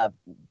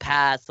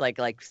pass,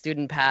 like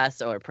student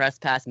pass or press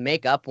pass,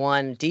 make up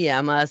one,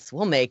 DM us,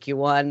 we'll make you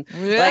one.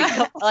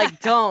 Yeah. Like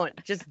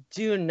just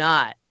do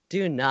not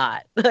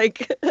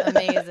like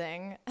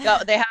Amazing. no,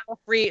 they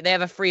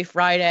have a free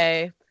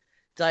Friday.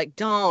 It's like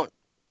don't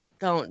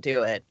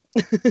do it.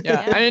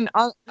 Yeah. I mean,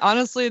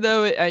 honestly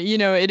though,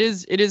 it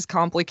is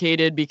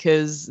complicated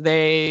because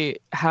they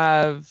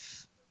have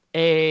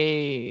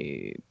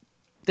a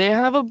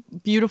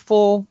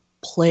beautiful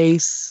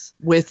place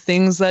with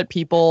things that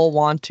people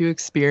want to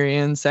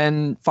experience,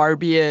 and far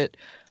be it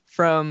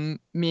from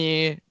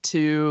me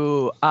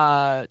to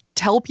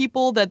tell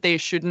people that they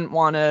shouldn't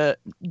want to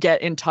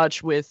get in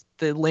touch with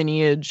the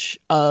lineage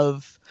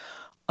of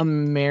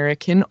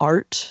American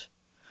art.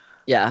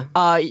 Yeah.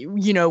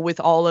 With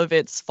all of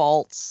its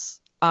faults.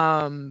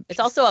 It's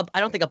also I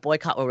don't think a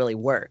boycott will really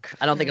work.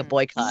 I don't think a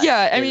boycott.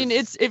 Yeah, I mean,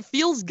 it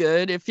feels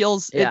good. It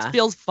feels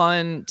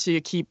fun to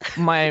keep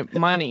my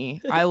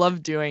money. I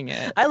love doing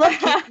it. I love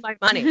keeping my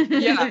money.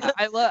 Yeah,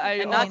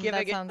 I'm not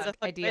giving that sounds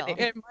ideal.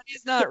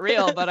 Money's not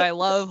real, but I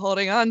love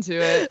holding on to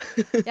it.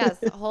 Yes,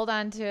 hold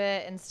on to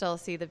it and still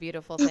see the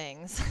beautiful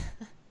things.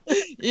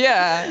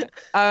 Yeah.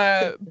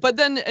 But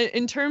then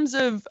in terms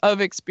of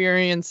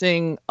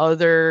experiencing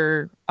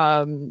other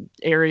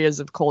areas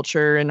of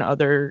culture and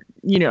other,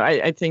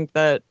 I think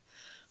that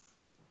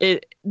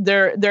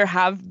there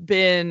have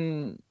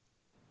been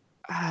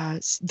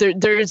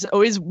there's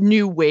always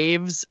new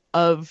waves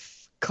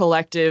of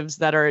collectives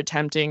that are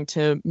attempting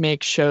to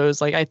make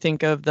shows. Like I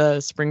think of the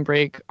Spring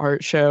Break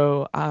art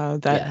show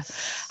that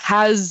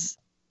has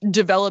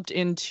developed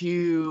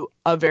into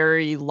a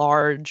very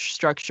large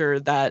structure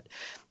that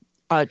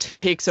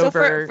takes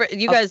over. For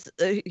you guys,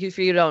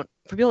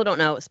 for people who don't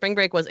know, Spring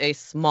Break was a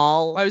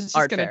small. I was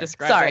just going to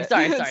describe.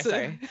 Sorry.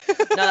 it.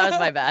 No, that was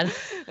my bad.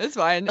 It's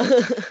fine.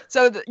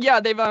 So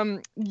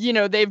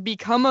they've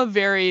become a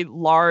very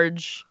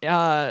large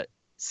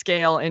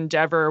scale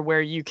endeavor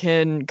where you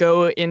can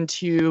go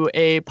into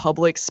a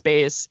public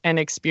space and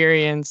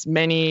experience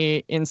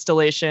many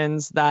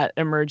installations that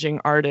emerging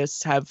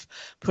artists have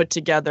put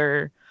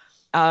together,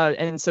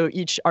 and so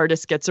each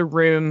artist gets a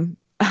room.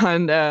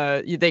 And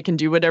they can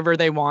do whatever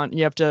they want.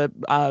 You have to,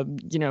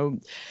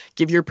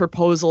 give your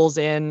proposals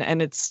in, and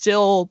it's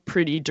still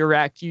pretty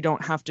direct. You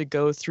don't have to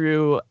go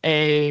through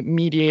a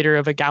mediator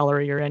of a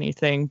gallery or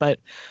anything. But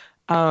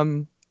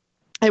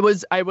I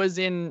was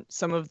in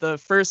some of the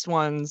first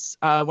ones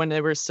when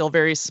they were still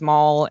very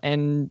small,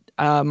 and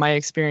my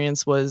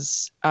experience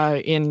was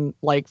in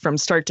from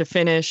start to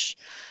finish,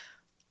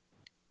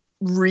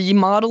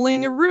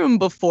 remodeling a room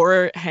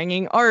before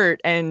hanging art,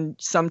 and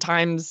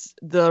sometimes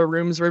the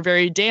rooms were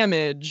very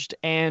damaged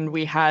and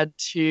we had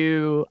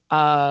to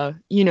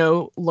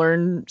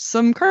learn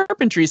some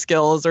carpentry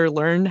skills or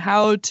learn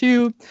how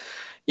to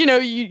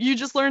you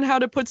just learn how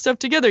to put stuff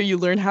together. You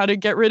learn how to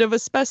get rid of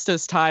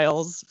asbestos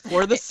tiles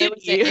for the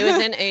city. It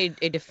was in a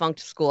defunct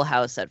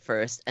schoolhouse at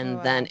first,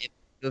 and then it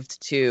moved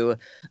to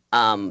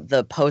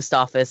the post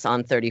office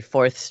on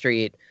 34th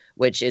Street,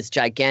 which is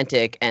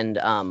gigantic and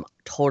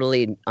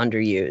totally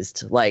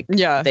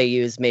underused. They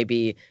use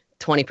maybe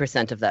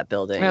 20% of that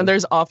building. And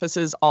there's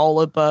offices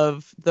all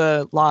above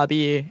the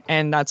lobby,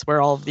 and that's where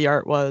all of the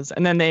art was.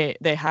 And then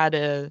they had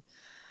a...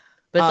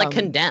 But it's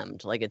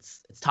condemned.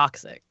 It's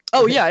toxic.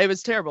 Oh, yeah, it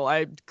was terrible.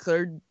 I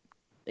cleared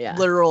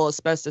literal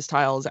asbestos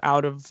tiles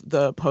out of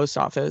the post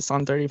office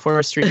on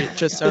 34th Street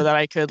just so that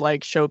I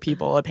could show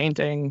people a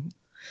painting.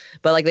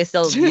 But they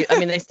still,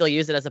 they still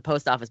use it as a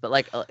post office.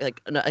 But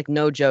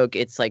no joke,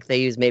 it's they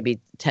use maybe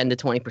 10 to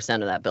 20%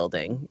 of that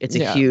building. It's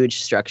a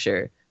huge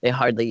structure. They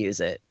hardly use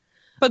it.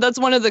 But that's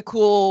one of the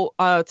cool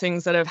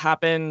things that have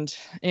happened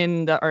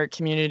in the art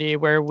community,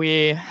 where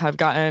we have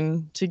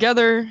gotten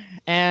together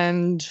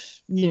and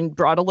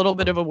brought a little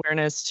bit of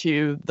awareness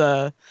to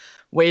the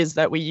ways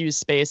that we use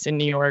space in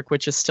New York,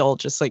 which is still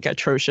just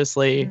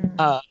atrociously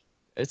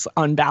it's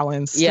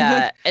unbalanced.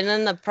 Yeah, and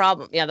then the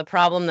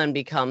problem then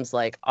becomes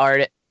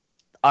art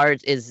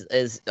is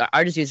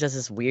used as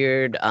this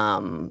weird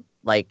not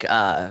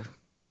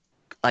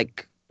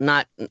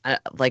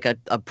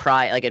a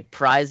prize, it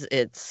prize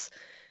its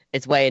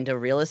way into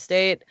real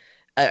estate.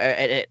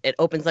 It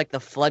opens the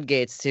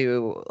floodgates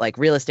to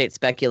real estate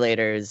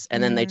speculators,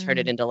 and then they turn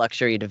it into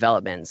luxury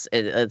developments.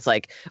 It's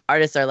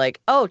artists are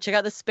oh, check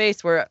out this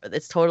space where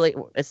it's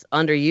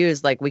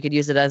underused. We could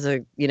use it as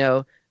a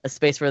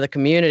space for the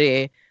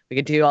community. We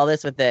could do all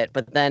this with it,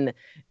 but then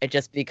it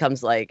just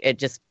becomes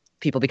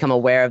people become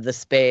aware of the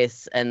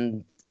space,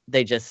 and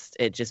it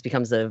just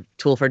becomes a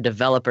tool for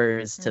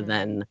developers to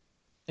then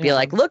be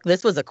look,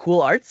 this was a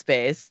cool art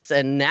space,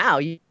 and now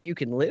you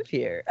can live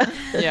here.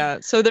 Yeah.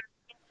 So there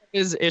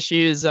is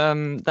issues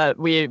that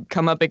we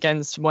come up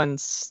against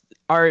once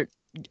art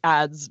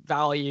adds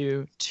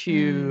value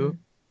to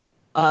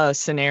a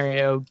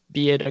scenario,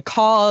 be it a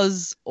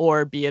cause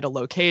or be it a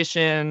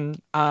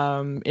location.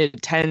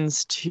 It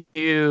tends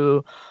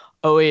to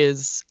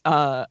always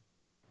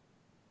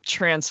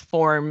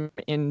transform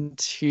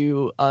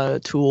into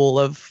a tool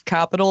of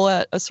capital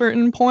at a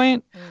certain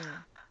point.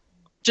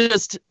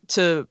 Just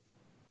to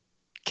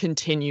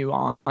continue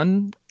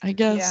on, I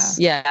guess.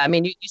 Yeah, I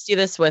mean, you see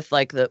this with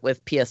like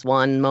with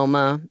PS1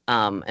 MoMA,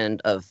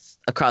 and of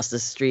across the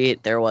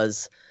street there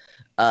was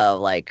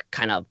like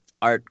kind of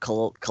art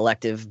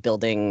collective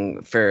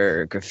building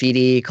for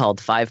graffiti called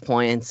 5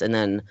 Points, and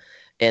then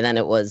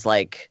it was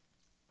like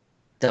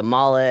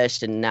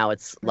demolished, and now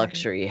it's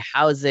luxury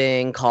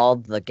housing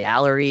called the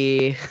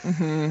Gallery.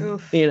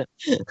 You know,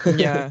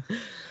 Yeah,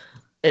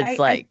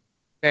 it's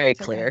very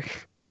clear. Okay.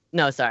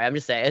 No, sorry, I'm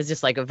just saying it's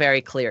just like a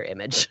very clear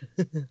image.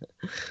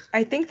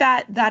 I think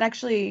that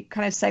actually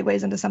kind of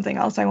segues into something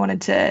else I wanted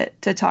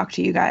to talk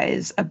to you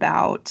guys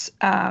about.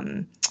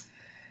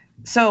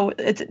 So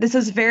this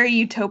is very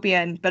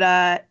utopian,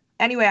 but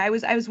anyway, I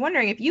was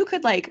wondering if you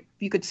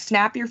could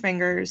snap your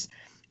fingers,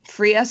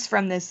 free us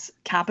from this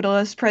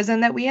capitalist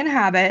prison that we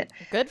inhabit.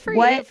 Good for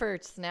you for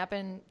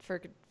snapping for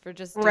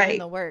just doing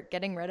the work,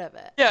 getting rid of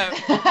it. Yeah.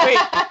 Wait.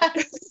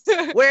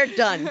 We're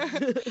done.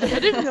 I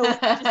didn't know we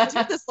just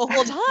do this the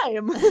whole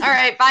time. All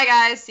right, bye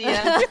guys. See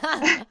ya.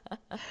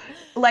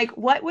 Like,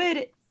 what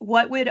would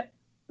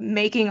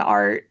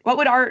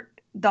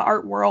the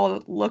art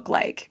world look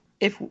like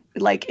if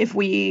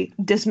we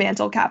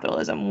dismantle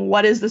capitalism?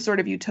 What is the sort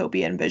of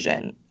utopian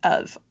vision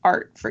of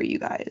art for you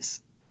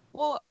guys?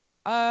 Well,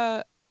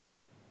 there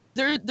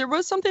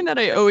was something that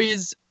I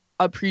always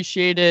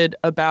appreciated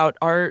about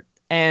art,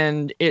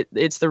 and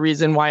it's the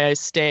reason why I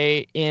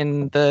stay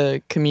in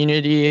the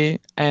community,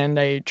 and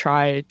I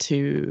try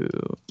to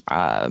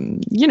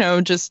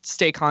just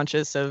stay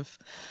conscious of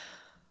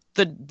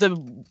the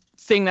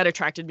thing that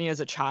attracted me as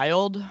a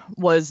child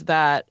was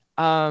that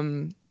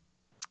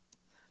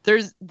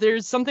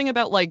there's something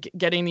about like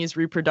getting these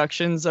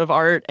reproductions of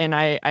art, and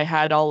I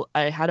had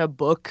a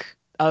book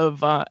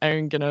of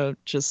I'm gonna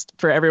just,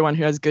 for everyone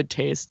who has good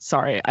taste,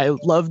 sorry, I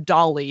love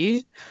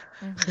Dali.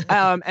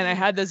 And I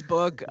had this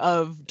book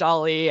of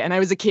Dali, and I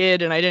was a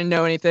kid and I didn't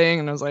know anything,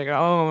 and I was like,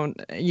 well,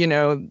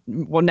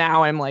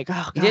 now I'm like, oh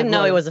God, you didn't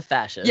know he was a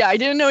fascist. Yeah, I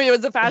didn't know he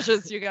was a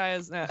fascist, you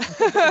guys.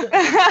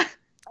 It's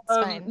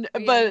fine.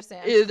 But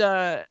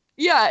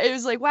it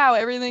was like, wow,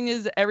 everything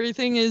is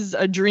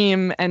a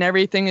dream, and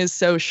everything is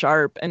so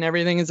sharp, and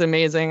everything is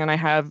amazing, and I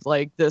have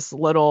like this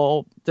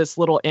little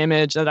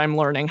image that I'm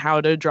learning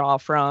how to draw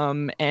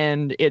from,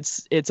 and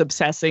it's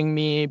obsessing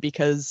me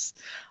because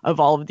of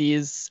all of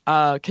these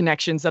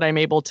connections that I'm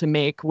able to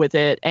make with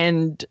it.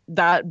 And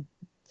that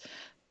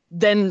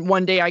then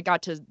one day I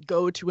got to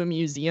go to a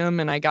museum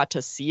and I got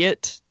to see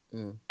it.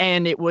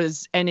 And it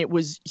was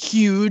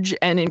huge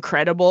and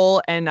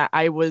incredible, and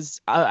I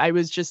was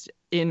just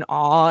in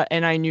awe,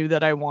 and I knew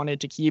that I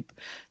wanted to keep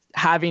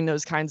having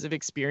those kinds of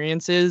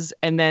experiences.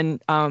 And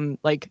then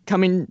like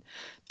coming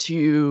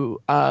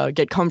to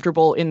get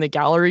comfortable in the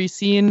gallery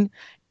scene,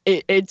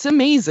 it's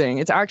amazing.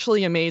 It's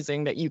actually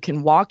amazing that you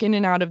can walk in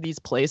and out of these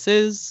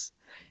places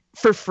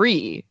for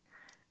free.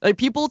 Like,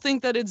 people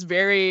think that it's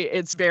very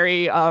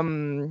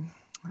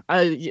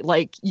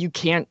like you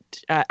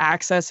can't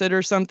access it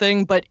or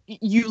something, but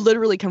you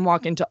literally can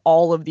walk into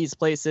all of these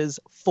places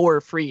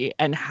for free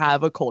and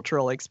have a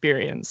cultural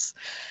experience.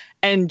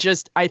 And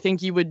I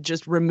think you would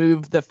just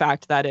remove the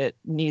fact that it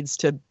needs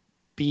to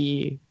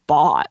be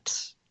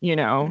bought,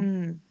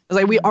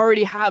 Like, we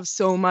already have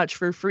so much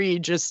for free.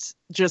 Just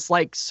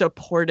like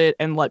support it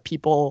and let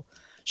people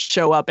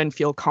show up and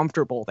feel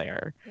comfortable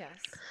there.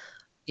 Yes.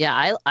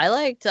 Yeah, I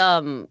liked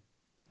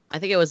I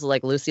think it was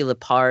like Lucy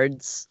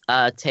Lepard's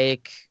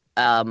take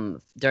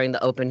during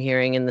the open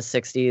hearing in the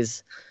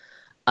 60s,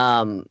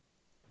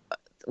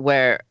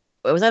 where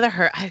it was either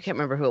her, I can't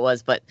remember who it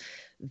was, but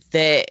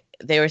they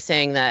were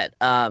saying that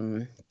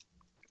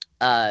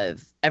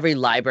every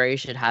library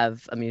should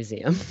have a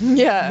museum.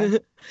 Yeah.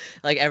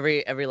 Like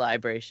every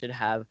library should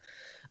have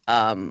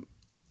well,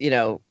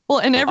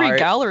 and every art.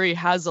 Gallery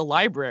has a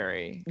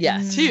library.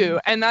 Yes.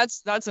 Too. And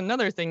that's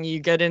another thing you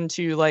get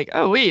into, like,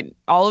 oh wait,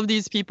 all of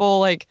these people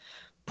like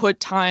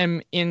put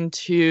time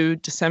into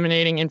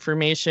disseminating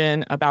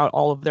information about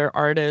all of their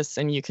artists,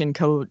 and you can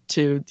go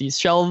to these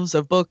shelves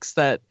of books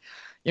that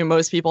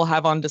most people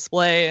have on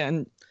display.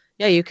 And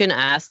yeah, you can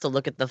ask to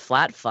look at the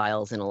flat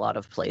files in a lot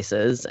of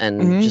places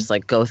and just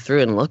like go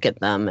through and look at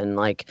them, and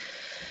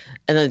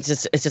then it's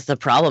just the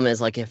problem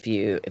is, like, if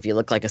you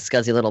look like a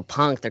scuzzy little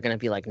punk, they're gonna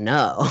be like,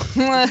 no.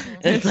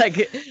 It's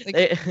like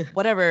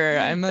whatever.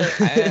 I'm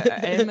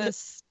a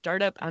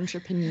startup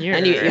entrepreneur.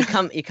 And you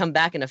come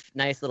back in a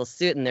nice little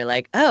suit, and they're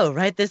like, oh,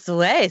 right this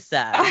way,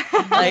 sir.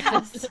 Like,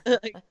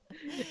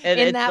 and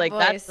in that like,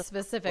 voice that's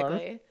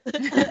specifically.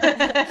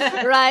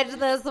 Right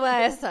this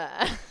way, sir.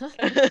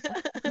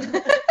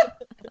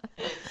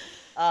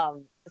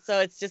 So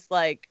it's just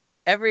like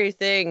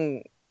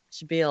everything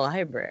should be a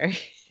library.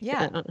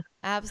 Yeah,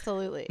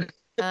 absolutely.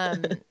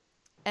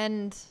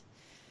 And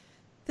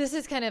this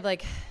is kind of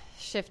like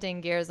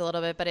shifting gears a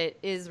little bit, but it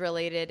is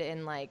related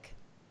in like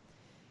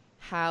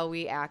how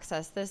we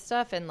access this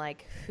stuff and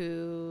like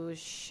who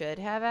should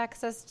have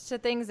access to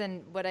things.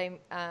 And what I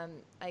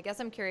guess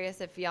I'm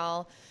curious if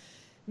y'all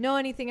know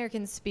anything or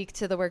can speak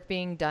to the work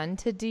being done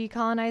to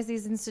decolonize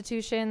these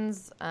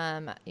institutions,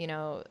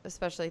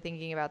 especially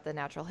thinking about the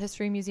Natural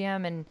History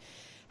Museum and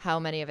how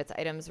many of its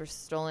items were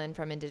stolen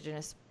from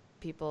Indigenous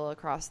people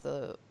across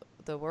the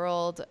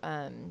world.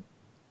 And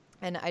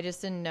I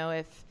just didn't know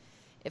if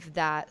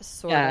that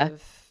sort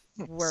of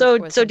work So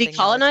was something that was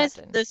Decolonize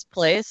happening. This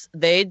Place,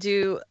 they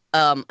do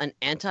an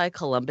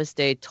anti-Columbus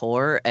Day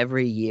tour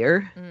every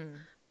year.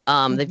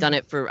 They've done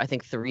it for I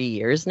think 3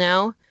 years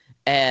now,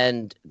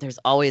 and there's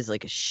always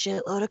like a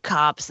shitload of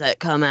cops that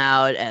come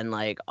out,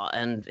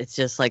 and it's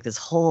just like this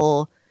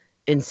whole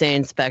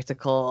insane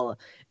spectacle,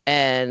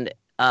 and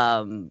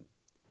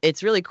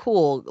it's really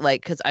cool.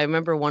 Like, because I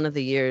remember one of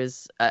the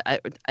years, I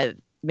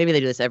maybe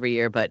they do this every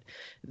year, but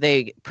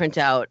they print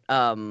out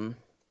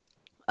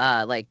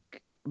like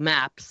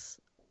maps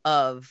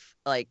of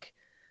like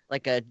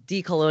a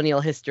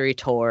decolonial history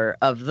tour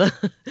of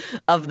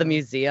the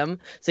museum.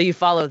 So you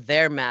follow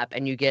their map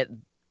and you get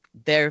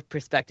their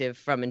perspective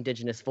from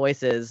Indigenous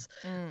voices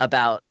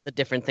about the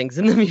different things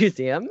in the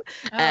museum.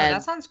 Oh, And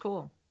that sounds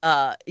cool.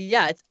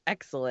 yeah, it's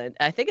excellent.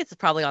 I think it's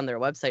probably on their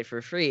website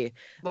for free.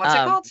 What's it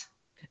called?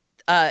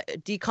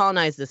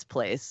 Decolonize This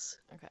Place.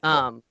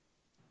 Okay.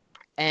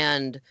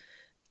 And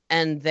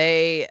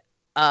they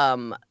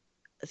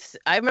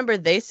I remember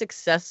they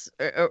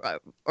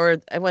or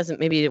it wasn't,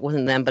 maybe it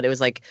wasn't them, but it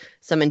was like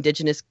some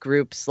Indigenous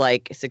groups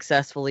like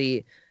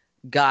successfully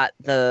got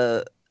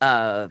the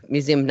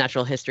Museum of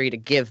Natural History to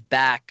give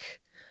back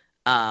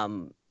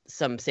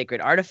some sacred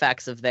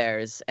artifacts of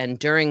theirs. And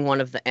during one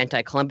of the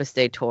anti-Columbus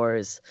Day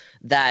tours,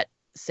 that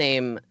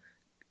same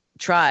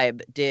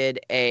tribe did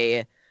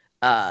a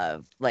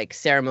like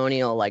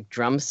ceremonial like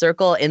drum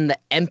circle in the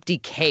empty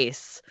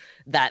case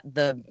that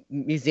the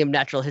Museum of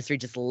Natural History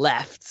just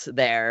left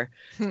there.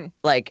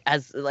 Like,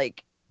 as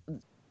like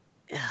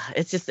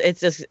it's just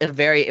it's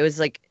very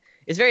like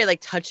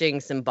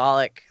touching,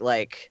 symbolic,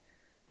 like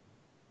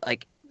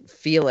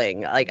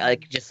feeling,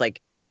 like just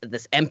like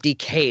this empty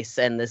case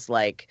and this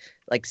like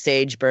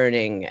sage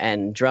burning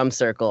and drum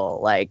circle.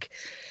 Like,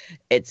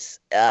 it's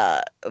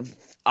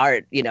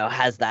art,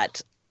 has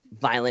that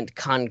violent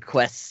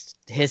conquest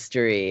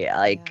history,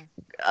 like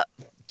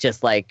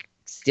just like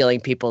stealing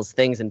people's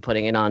things and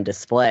putting it on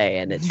display,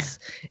 and it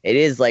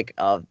is like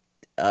a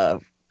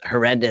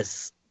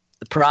horrendous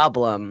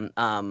problem.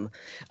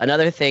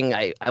 Another thing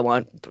I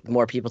want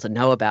more people to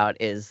know about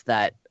is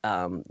that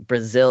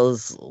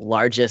Brazil's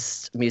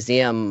largest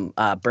museum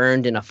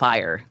burned in a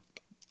fire.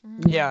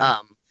 Yeah.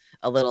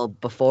 A little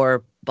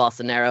before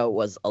Bolsonaro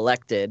was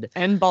elected.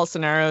 And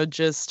Bolsonaro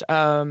just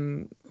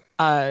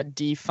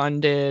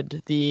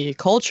defunded the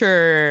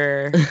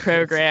culture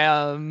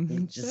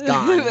program. Just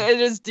gone. It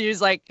just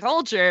dude's like,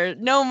 culture,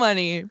 no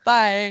money,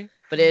 bye.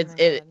 But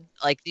it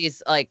like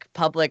these like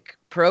public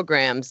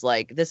programs,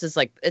 like this is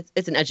like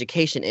it's an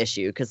education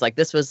issue, because like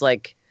this was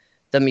like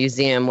the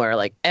museum where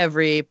like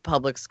every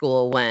public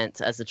school went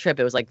as a trip.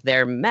 It was like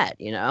their Met,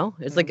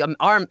 it's like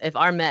if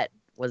our Met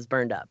was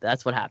burned up,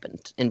 that's what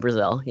happened in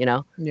Brazil.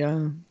 Yeah.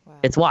 Wow.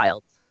 It's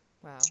wild.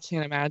 Wow.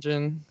 Can't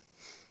imagine.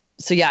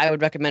 So yeah, I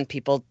would recommend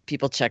people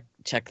check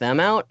them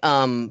out.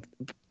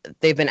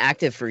 They've been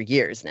active for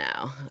years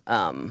now.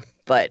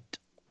 But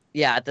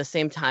yeah, at the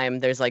same time,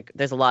 there's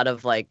a lot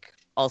of like,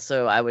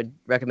 also I would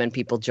recommend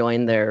people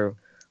join their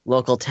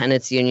local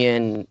tenants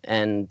union,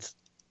 and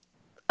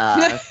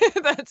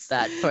that's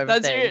that sort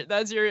of thing.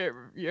 That's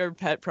your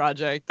pet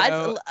project,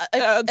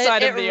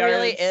 It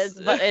really is,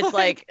 but it's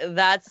like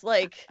that's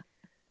like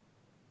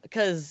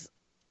because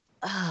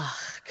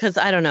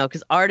I don't know,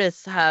 because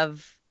artists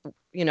have,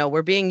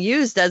 we're being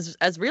used as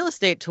real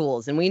estate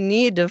tools, and we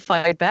need to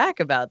fight back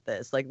about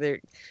this. Like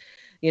they're,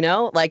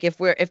 like if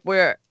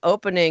we're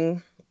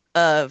opening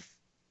a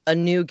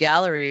new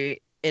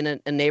gallery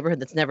in a neighborhood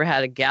that's never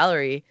had a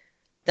gallery,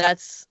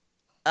 that's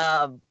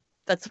a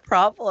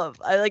problem.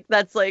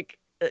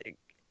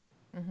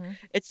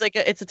 It's like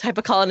it's a type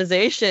of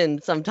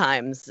colonization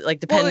sometimes, like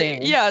depending.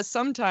 Well, yeah,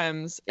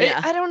 sometimes.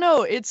 Yeah. I don't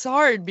know. It's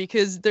hard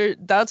because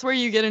that's where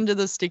you get into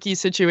the sticky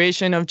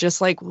situation of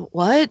just like,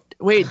 what?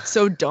 Wait,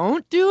 so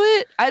don't do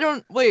it?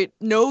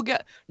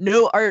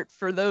 No art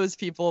for those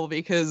people,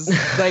 because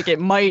like it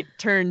might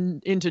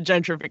turn into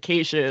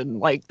gentrification.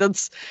 Like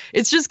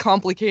it's just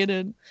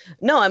complicated.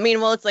 No, I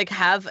mean, well, it's like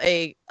have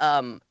a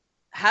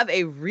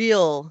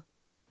real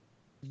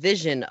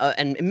vision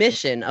and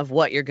mission of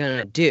what you're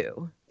gonna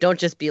do. Don't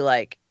just be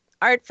like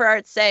art for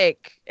art's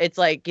sake. It's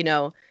like,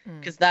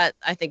 because that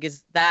I think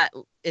is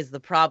the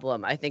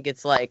problem. I think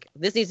it's like,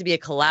 this needs to be a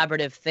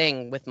collaborative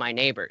thing with my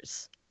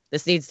neighbors.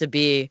 This needs to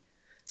be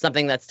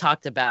something that's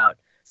talked about.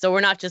 So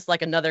we're not just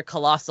like another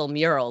colossal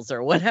murals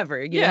or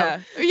whatever. You know?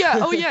 Yeah.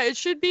 Oh yeah. It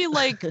should be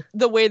like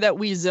the way that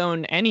we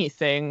zone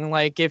anything.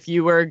 Like if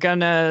you were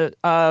gonna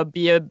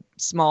be a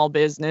small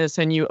business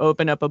and you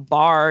open up a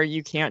bar,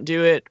 you can't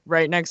do it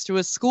right next to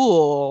a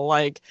school.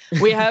 Like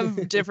we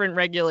have different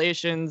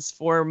regulations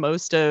for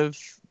most of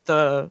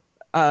the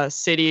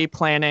city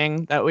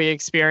planning that we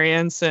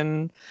experience,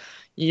 and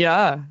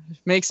yeah,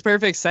 makes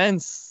perfect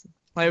sense.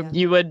 Like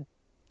you would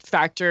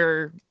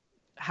factor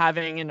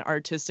having an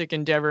artistic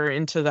endeavor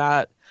into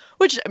that,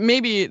 which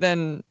maybe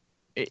then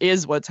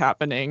is what's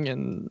happening,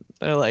 and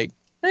they're like,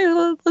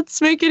 hey, let's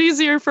make it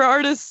easier for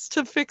artists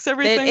to fix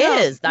everything It up.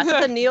 is. That's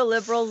what the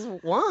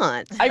neoliberals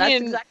want. I That's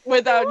mean, exactly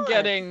what they without want.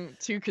 getting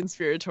too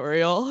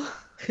conspiratorial.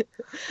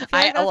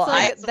 I feel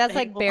like that's also like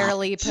hate a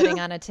barely lot. putting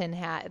on a tin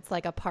hat. It's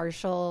like a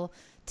partial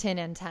tin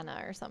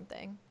antenna or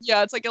something.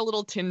 Yeah, it's like a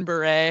little tin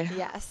beret.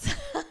 Yes.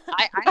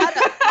 I had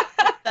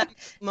that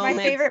My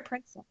moment favorite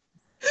princess.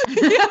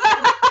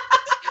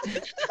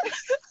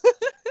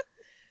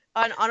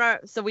 on our.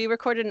 So we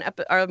recorded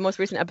our most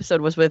recent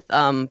episode was with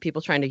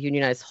people trying to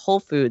unionize Whole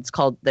Foods.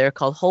 They're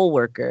called Whole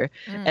Worker,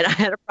 and I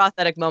had a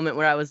prophetic moment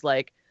where I was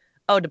like,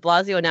 "Oh, De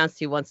Blasio announced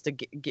he wants to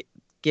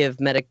give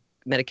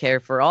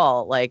Medicare for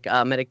all,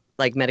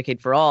 Medicaid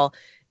for all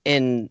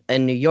in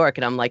New York,"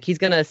 and I'm like, he's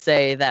gonna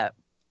say that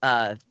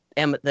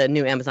the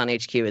new Amazon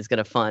HQ is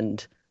gonna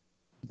fund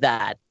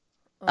that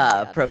Oh my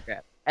God.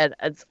 program, and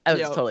I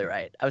was Yep. totally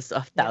right. I was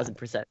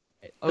 1,000%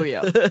 right. Oh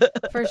yeah.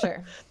 For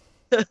sure.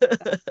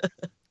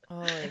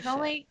 Holy If shit.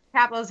 only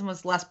capitalism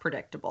was less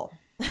predictable.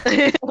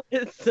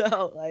 It's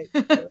so like.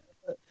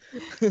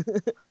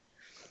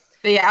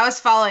 But yeah, I was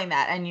following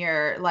that, and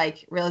your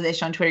like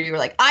realization on Twitter, you were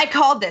like, "I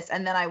called this,"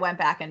 and then I went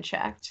back and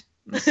checked.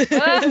 Wow.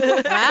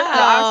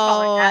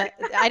 following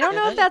I don't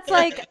know if that's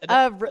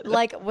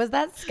was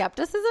that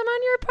skepticism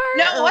on your part?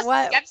 No, it or wasn't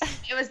what?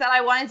 skepticism. It was that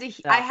I wanted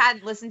to. I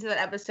hadn't listened to that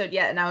episode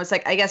yet, and I was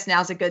like, I guess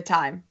now's a good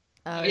time.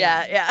 Oh,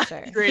 Yeah.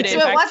 Sure. Great. So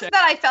it wasn't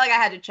that I felt like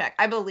I had to check.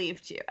 I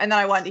believed you, and then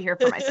I wanted to hear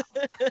for myself.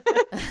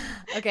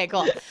 Okay,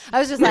 cool. I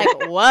was just like,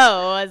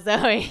 whoa,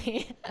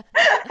 Zoe.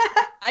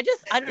 I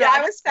don't know. Yeah,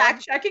 I was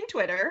fact checking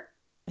Twitter.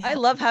 I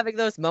love having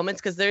those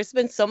moments because there's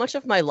been so much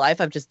of my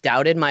life I've just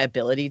doubted my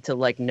ability to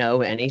like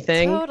know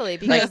anything. Totally,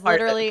 because part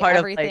literally of, like-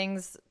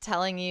 everything's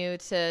telling you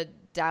to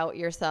doubt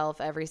yourself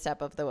every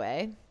step of the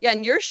way. Yeah,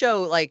 and your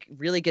show like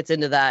really gets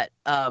into that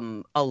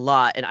a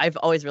lot, and I've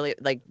always really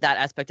like that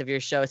aspect of your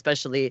show,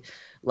 especially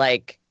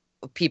like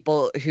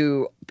people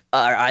who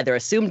are either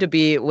assumed to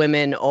be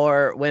women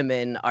or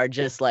women are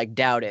just like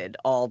doubted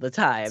all the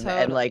time,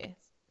 and like Totally.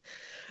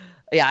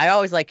 yeah, I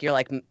always like your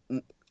like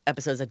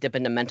episodes that dip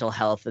into mental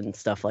health and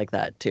stuff like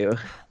that too.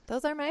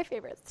 Those are my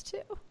favorites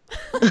too.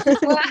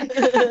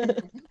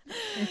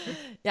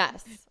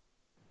 Yes.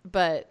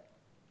 But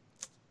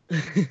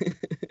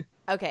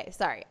okay,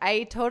 sorry.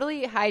 I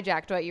totally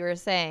hijacked what you were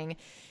saying.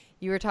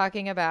 You were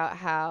talking about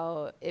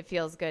how it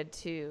feels good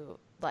to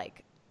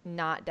like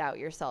not doubt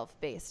yourself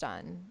based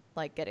on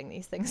like getting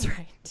these things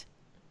right.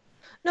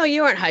 No,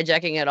 you weren't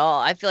hijacking at all.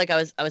 I feel like I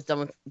was done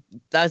with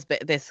that. Was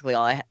basically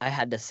all I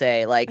had to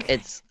say. Like Okay.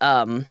 it's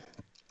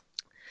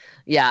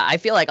yeah, I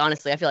feel like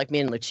honestly, I feel like me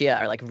and Lucia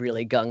are like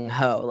really gung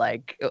ho.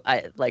 Like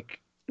I like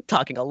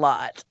talking a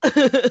lot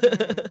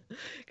because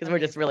we're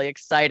just really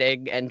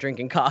exciting and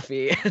drinking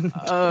coffee. And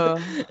Oh,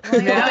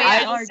 Well, man,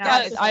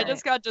 yeah, I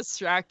just got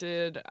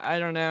distracted. I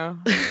don't know.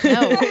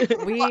 No,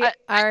 we Well,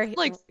 are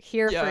like,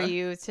 here yeah. for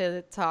you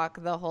to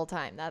talk the whole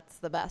time. That's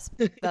the best.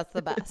 That's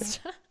the best.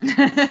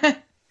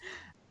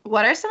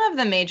 What are some of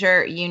the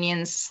major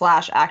unions /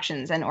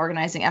 actions and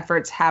organizing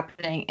efforts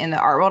happening in the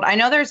art world? I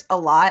know there's a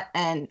lot,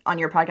 and on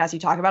your podcast you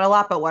talk about a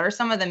lot, but what are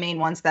some of the main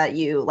ones that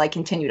you like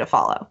continue to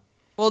follow?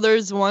 Well,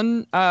 there's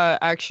one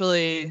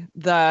actually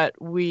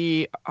that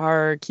we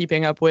are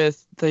keeping up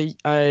with,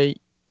 the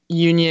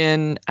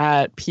union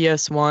at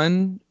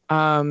PS1.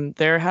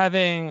 They're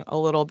having a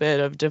little bit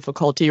of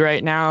difficulty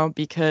right now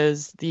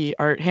because the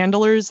art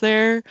handlers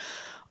there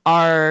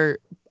are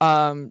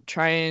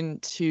trying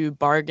to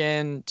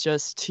bargain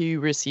just to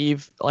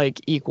receive like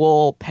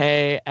equal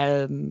pay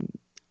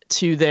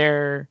to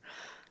their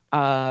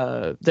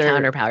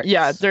Counterparts.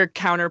 Yeah, their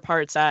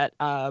counterparts at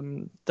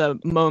the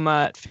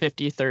MoMA at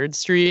 53rd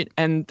Street,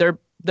 and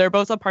they're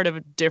both a part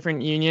of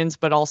different unions,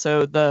 but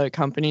also the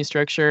company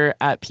structure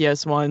at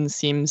PS1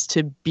 seems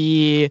to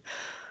be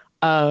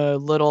a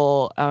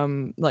little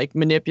like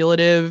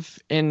manipulative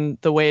in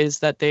the ways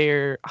that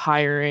they're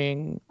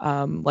hiring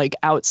like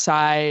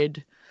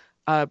outside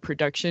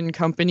production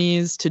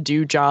companies to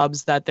do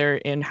jobs that their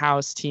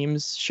in-house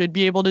teams should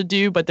be able to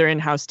do, but their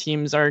in-house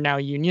teams are now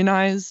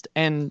unionized.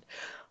 And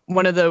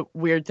one of the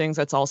weird things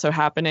that's also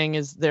happening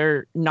is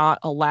they're not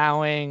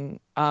allowing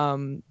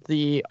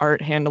the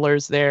art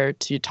handlers there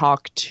to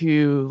talk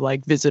to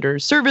like visitor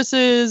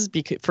services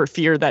for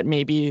fear that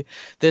maybe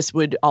this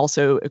would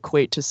also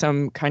equate to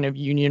some kind of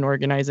union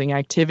organizing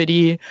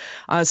activity.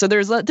 So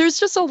there's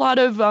just a lot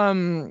of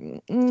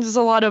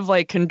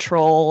like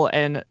control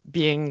and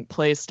being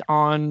placed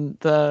on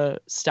the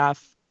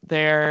staff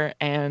there,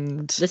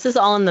 and This is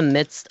all in the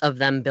midst of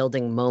them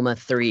building MoMA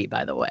 3,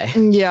 by the way.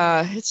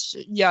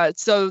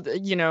 so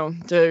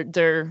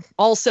they're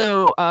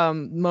also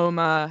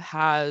MoMA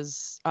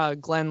has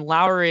Glenn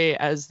Lowry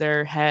as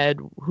their head,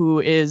 who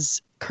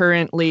is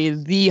currently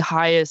the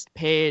highest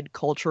paid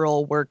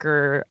cultural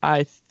worker,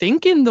 I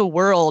think, in the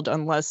world,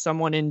 unless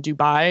someone in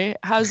Dubai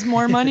has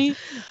more money.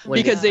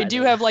 Because they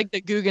do have like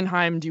the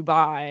Guggenheim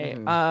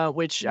Dubai,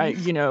 which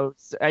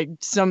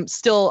some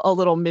still a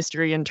little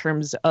mystery in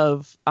terms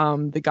of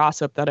the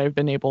gossip that I've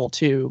been able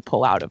to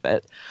pull out of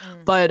it.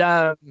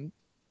 But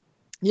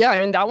yeah,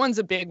 and that one's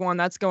a big one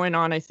that's going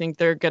on. I think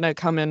they're going to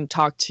come and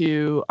talk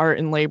to Art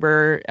and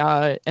Labor,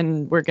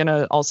 and we're going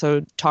to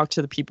also talk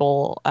to the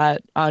people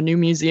at New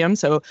Museum.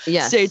 So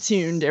stay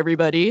tuned,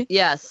 everybody.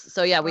 Yes.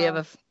 So yeah, we have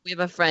a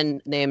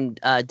friend named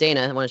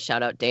Dana. I want to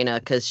shout out Dana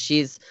because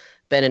she's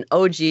been an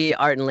OG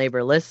Art and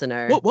Labor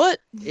listener. What?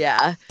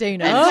 Yeah.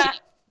 Dana.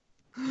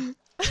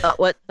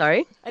 What?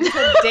 Sorry? I just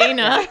said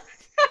Dana.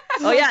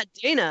 Oh yeah,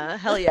 Dana.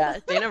 Hell yeah.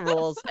 Dana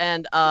rules.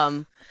 And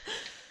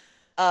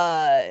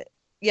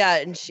yeah,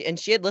 and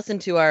she had listened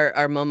to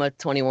our MoMA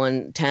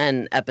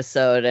 2110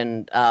 episode,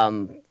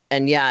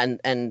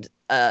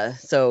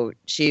 so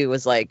she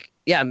was like,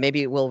 yeah,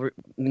 maybe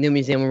New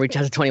Museum will reach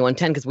out to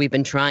 2110 because we've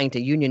been trying to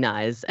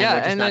unionize and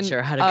we're just not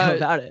sure how to go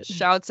about it.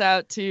 Shouts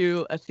out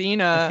to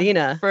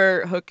Athena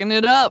for hooking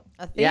it up.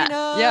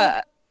 Athena.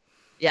 Yeah.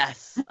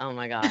 Yes. Oh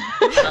my God.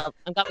 Well,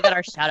 I'm glad we got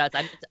our shout outs.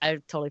 I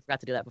totally forgot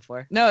to do that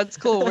before. No, it's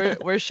cool.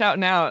 We're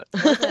shouting out.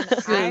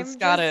 I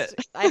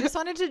just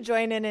wanted to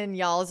join in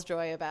y'all's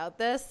joy about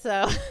this.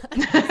 So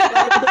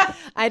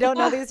I don't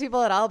know these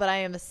people at all, but I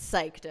am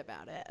psyched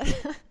about it.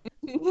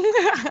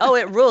 Oh,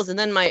 it rules. And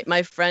then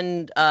my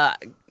friend,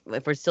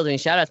 if we're still doing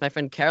shout outs, my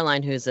friend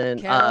Caroline, who's an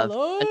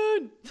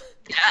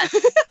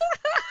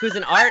who's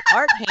an art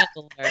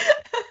handler.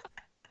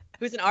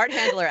 Who's an art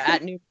handler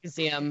at New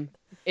Museum,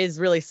 is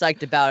really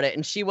psyched about it.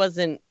 And she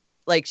wasn't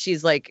like,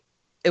 she's like,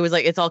 it was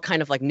like, it's all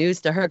kind of like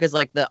news to her because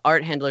like the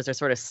art handlers are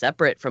sort of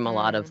separate from a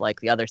lot of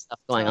like the other stuff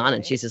going on.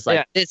 And she's just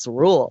like, this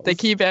rules. They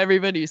keep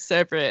everybody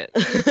separate.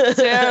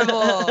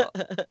 Terrible.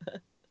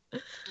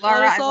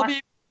 Laura,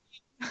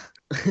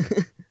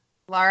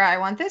 I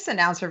want this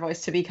announcer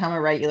voice to become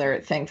a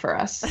regular thing for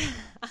us.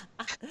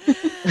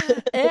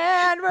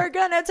 And we're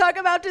gonna talk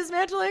about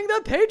dismantling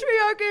the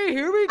patriarchy.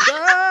 Here we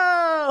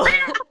go.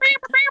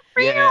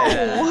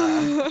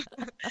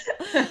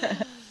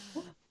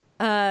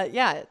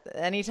 Yeah,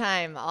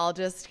 anytime. I'll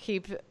just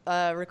keep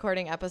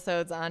recording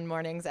episodes on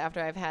mornings after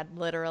I've had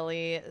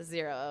literally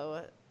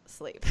zero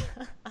sleep.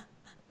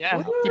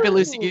 Yeah, keep it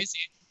loosey-goosey.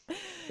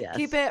 Yes.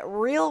 Keep it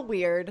real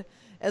weird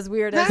as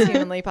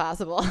humanly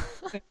possible.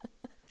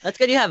 That's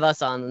good you have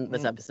us on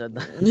this episode.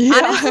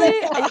 Honestly,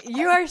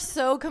 you are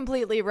so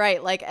completely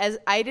right. Like, as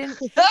I didn't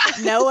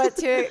know what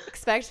to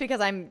expect because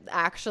I'm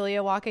actually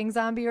a walking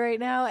zombie right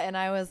now. And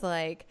I was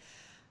like,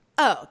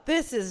 oh,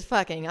 this is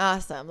fucking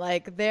awesome.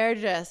 Like, they're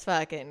just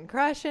fucking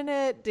crushing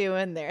it,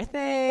 doing their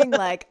thing.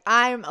 Like,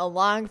 I'm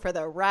along for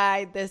the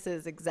ride. This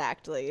is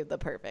exactly the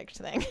perfect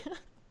thing.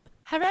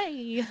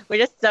 Hooray. We're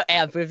just so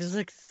amped. We have just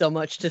like so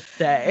much to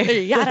say.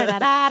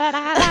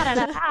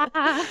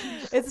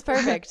 It's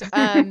perfect.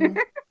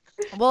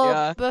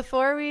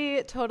 Before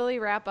we totally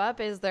wrap up,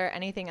 is there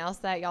anything else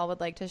that y'all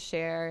would like to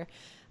share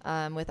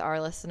with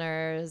our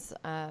listeners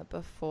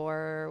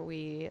before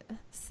we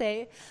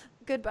say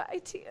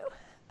goodbye to you?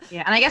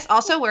 Yeah, and I guess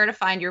also where to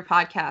find your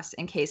podcast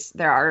in case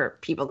there are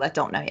people that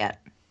don't know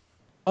yet.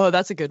 Oh,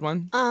 that's a good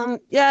one.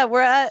 Yeah,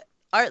 we're at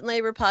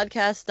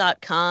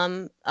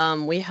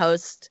artandlaborpodcast.com. We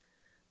host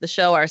the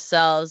show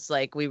ourselves.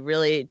 Like, we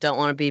really don't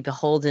want to be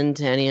beholden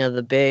to any of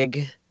the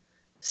big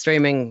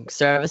streaming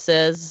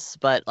services,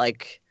 but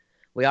like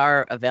we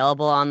are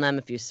available on them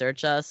if you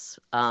search us.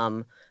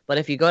 But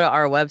if you go to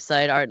our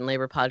website,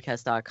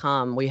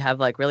 artandlaborpodcast.com, we have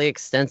like really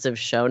extensive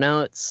show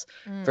notes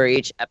for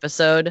each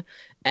episode.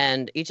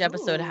 And each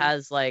episode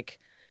has like,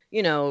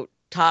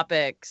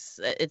 topics.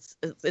 It's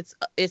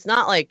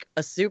not like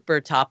a super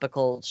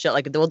topical show.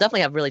 Like, we'll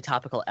definitely have really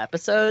topical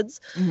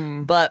episodes,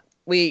 but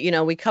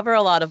we cover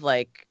a lot of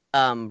like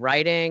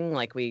writing.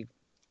 Like we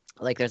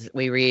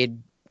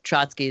read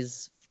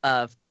Trotsky's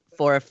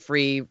For a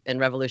Free and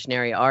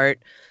Revolutionary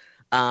Art.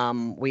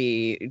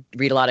 We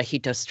read a lot of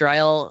Hito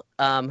Streil,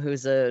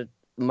 who's a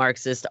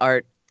Marxist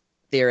art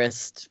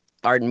theorist,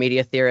 art and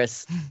media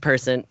theorist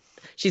person.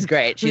 She's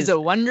great. She's a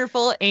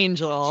wonderful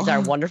angel. She's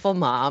our wonderful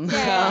mom.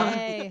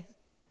 Yay.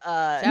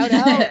 Shout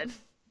out.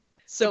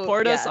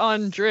 Support us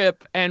on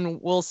Drip,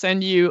 and we'll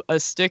send you a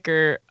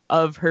sticker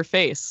of her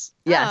face.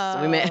 Yes,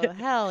 we make.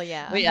 Hell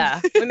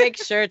yeah. We make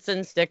shirts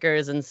and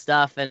stickers and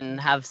stuff, and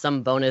have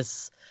some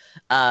bonus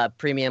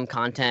premium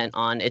content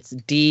on. It's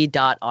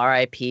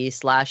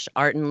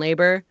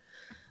d.rip/artandlabor.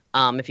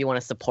 If you want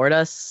to support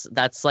us,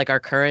 that's like our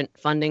current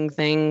funding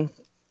thing.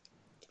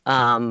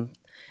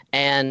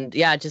 And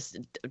just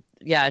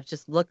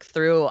look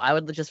through. I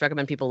would just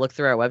recommend people look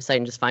through our website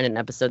and just find an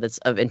episode that's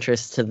of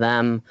interest to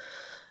them.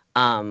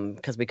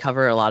 Because we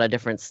cover a lot of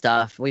different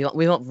stuff.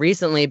 We've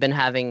recently been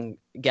having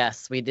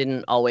guests. We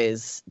didn't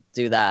always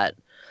do that.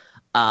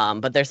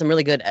 But there's some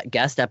really good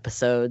guest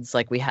episodes.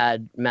 Like we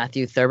had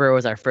Matthew Thurber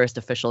was our first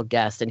official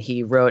guest, and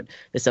he wrote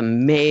this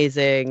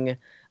amazing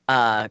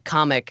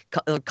comic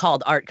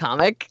called Art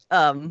Comic.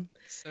 So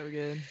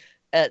good.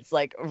 It's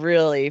like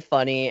really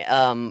funny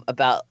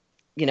about,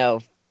 you know,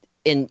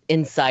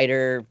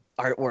 insider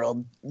art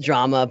world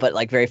drama, but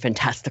like very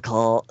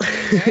fantastical.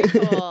 Very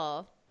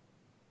cool.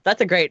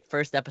 That's a great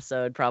first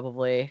episode,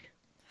 probably.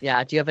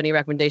 Yeah. Do you have any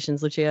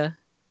recommendations, Lucia,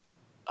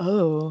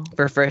 Oh,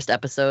 for first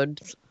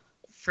episodes?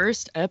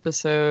 first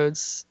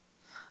episodes.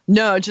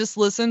 No, just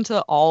listen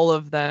to all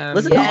of them.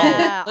 Listen to all of them.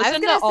 Yeah, I was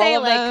Listen to gonna say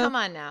all of like, them. come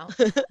on now,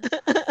 let's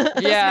make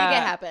it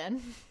Yeah.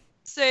 happen.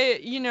 Say,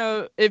 you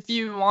know, if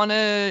you want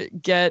to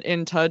get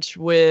in touch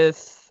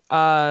with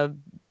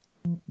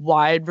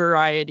wide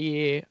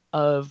variety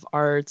of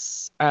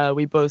arts,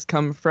 we both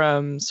come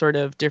from sort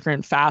of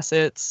different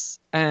facets,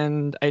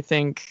 and I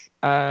think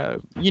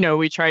you know,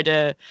 we try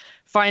to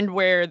find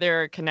where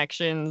there are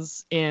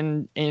connections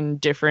in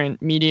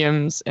different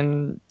mediums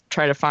and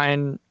try to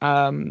find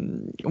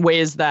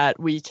ways that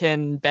we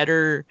can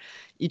better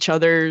each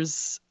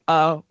other's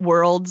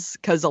worlds,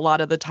 because a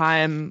lot of the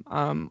time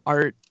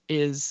art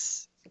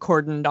is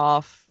cordoned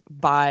off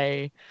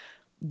by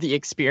the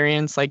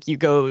experience. Like, you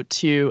go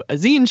to a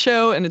zine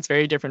show and it's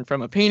very different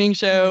from a painting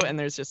show, and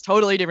there's just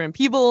totally different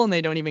people and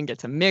they don't even get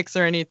to mix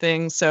or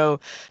anything. So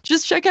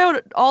just check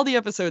out all the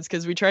episodes,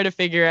 because we try to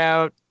figure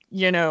out,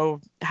 you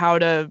know, how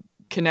to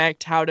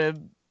connect, how to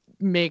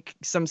make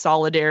some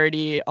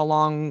solidarity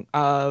along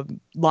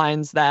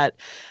lines that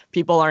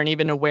people aren't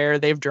even aware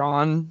they've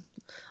drawn.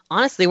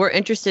 Honestly, we're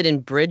interested in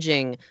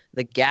bridging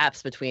the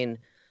gaps between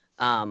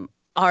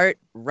art,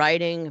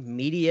 writing,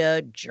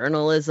 media,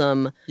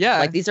 journalism. Yeah.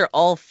 Like, these are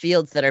all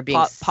fields that are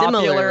being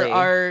Popular similarly,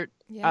 art.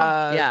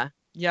 Yeah.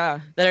 Yeah.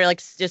 that are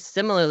like just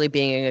similarly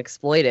being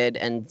exploited,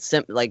 and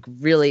like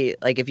really,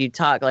 like if you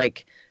talk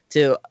like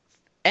to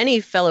any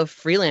fellow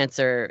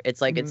freelancer,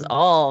 it's like it's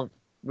all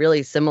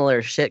really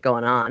similar shit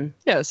going on.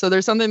 Yeah, so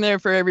there's something there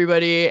for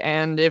everybody,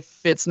 and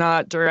if it's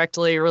not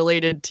directly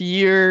related to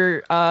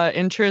your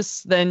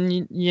interests,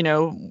 then you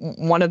know,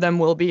 one of them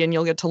will be, and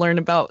you'll get to learn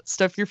about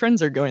stuff your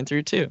friends are going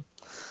through too.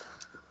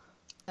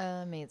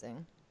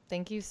 Amazing.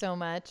 Thank you so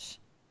much.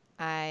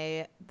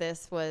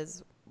 This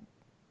was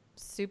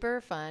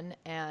super fun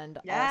and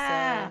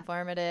also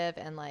informative,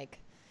 and like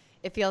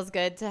it feels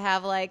good to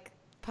have like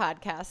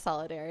podcast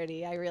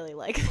solidarity. I really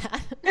like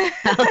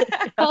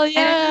that. Oh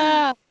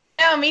yeah.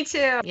 No, me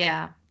too.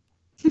 Yeah.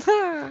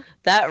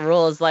 That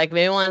rules. Like,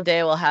 maybe one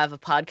day we'll have a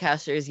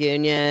podcasters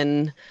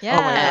union.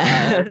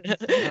 Yeah.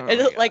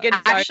 It's like in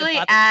Actually,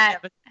 at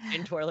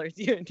twirlers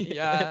union.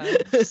 Yeah.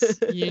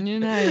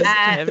 Unionized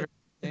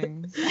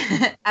everything.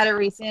 at a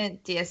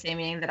recent DSA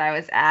meeting that I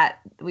was at,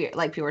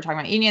 people were talking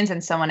about unions,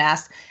 and someone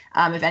asked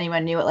if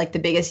anyone knew what like the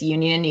biggest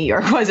union in New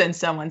York was, and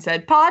someone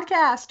said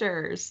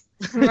podcasters.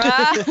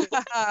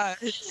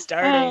 It's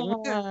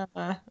starting.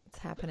 It's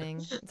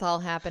happening. It's all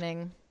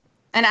happening.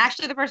 And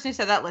actually, the person who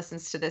said that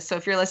listens to this. So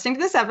if you're listening to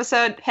this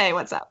episode, hey,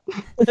 what's up?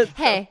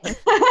 Hey,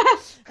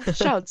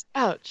 Shouts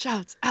out,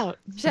 shouts out.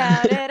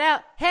 shout it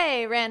out.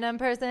 Hey, random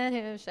person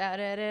who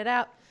shouted it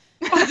out.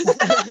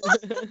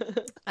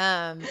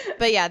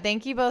 But yeah,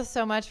 thank you both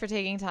so much for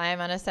taking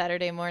time on a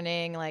Saturday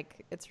morning.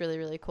 Like, it's really,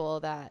 really cool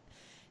that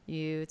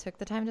you took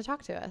the time to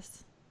talk to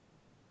us.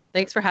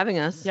 Thanks for having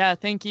us. Yeah,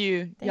 thank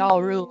you. Thank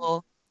Y'all you.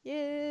 rule.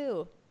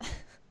 You.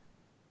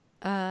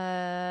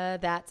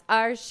 That's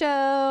our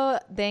show.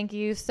 Thank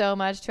you so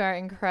much to our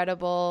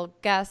incredible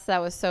guests. That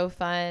was so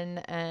fun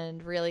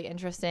and really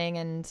interesting,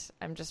 and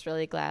I'm just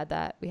really glad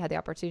that we had the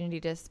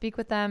opportunity to speak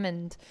with them,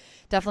 and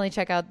definitely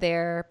check out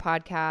their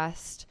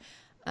podcast.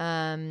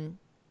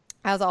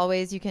 As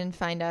always, you can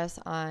find us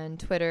on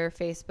Twitter,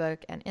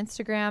 Facebook, and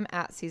Instagram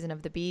at Season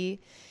of the Bee.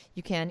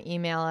 You can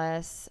email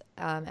us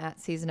at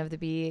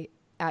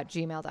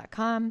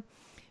seasonofthebee@gmail.com.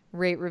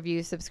 Rate,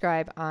 review,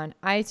 subscribe on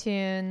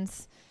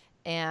iTunes.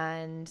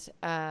 And,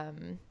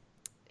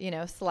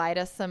 slide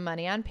us some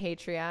money on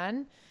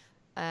Patreon.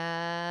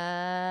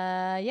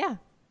 Yeah,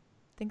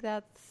 think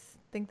that's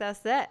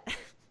it.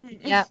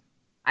 Yeah.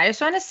 I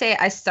just want to say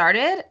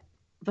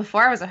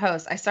before I was a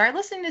host, I started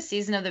listening to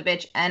Season of the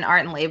Bitch and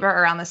Art and Labor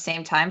around the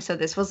same time. So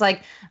this was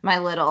like my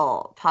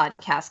little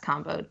podcast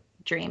combo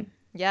dream.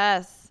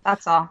 Yes.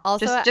 That's all.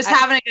 Also, just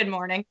having a good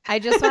morning. I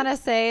just want to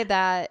say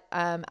that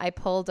I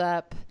pulled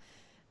up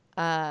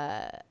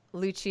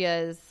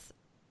Lucia's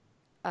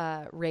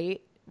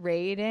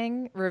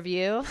rating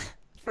review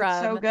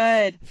from So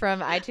good.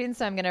 from iTunes,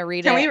 so I'm gonna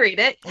read Can it. we read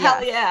it? Yes,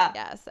 Hell yeah.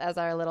 yes, as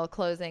our little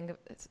closing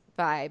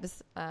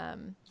vibes.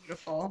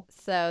 Beautiful.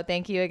 So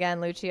thank you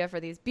again, Lucia,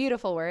 for these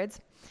beautiful words.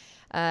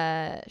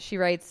 She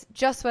writes,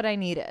 "Just what I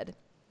needed.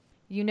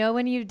 You know,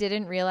 when you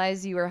didn't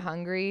realize you were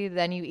hungry,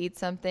 then you eat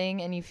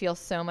something and you feel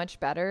so much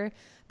better.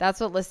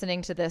 That's what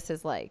listening to this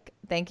is like.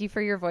 Thank you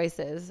for your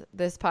voices.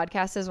 This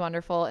podcast is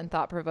wonderful and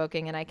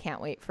thought-provoking, and I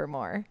can't wait for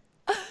more."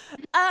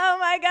 Oh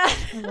my God.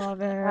 I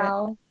love it.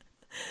 Wow.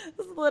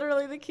 This is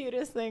literally the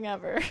cutest thing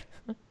ever.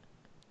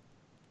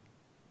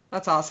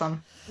 That's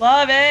awesome.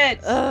 Love it.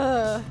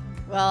 Well,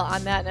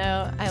 on that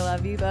note, I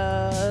love you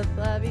both.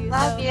 Love you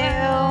Love so you.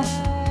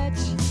 much.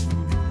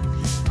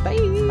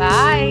 Bye.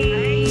 Bye.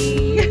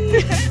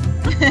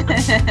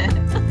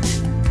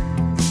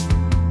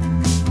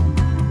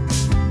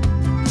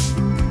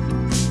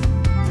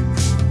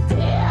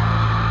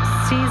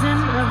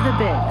 of the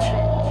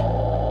Bitch.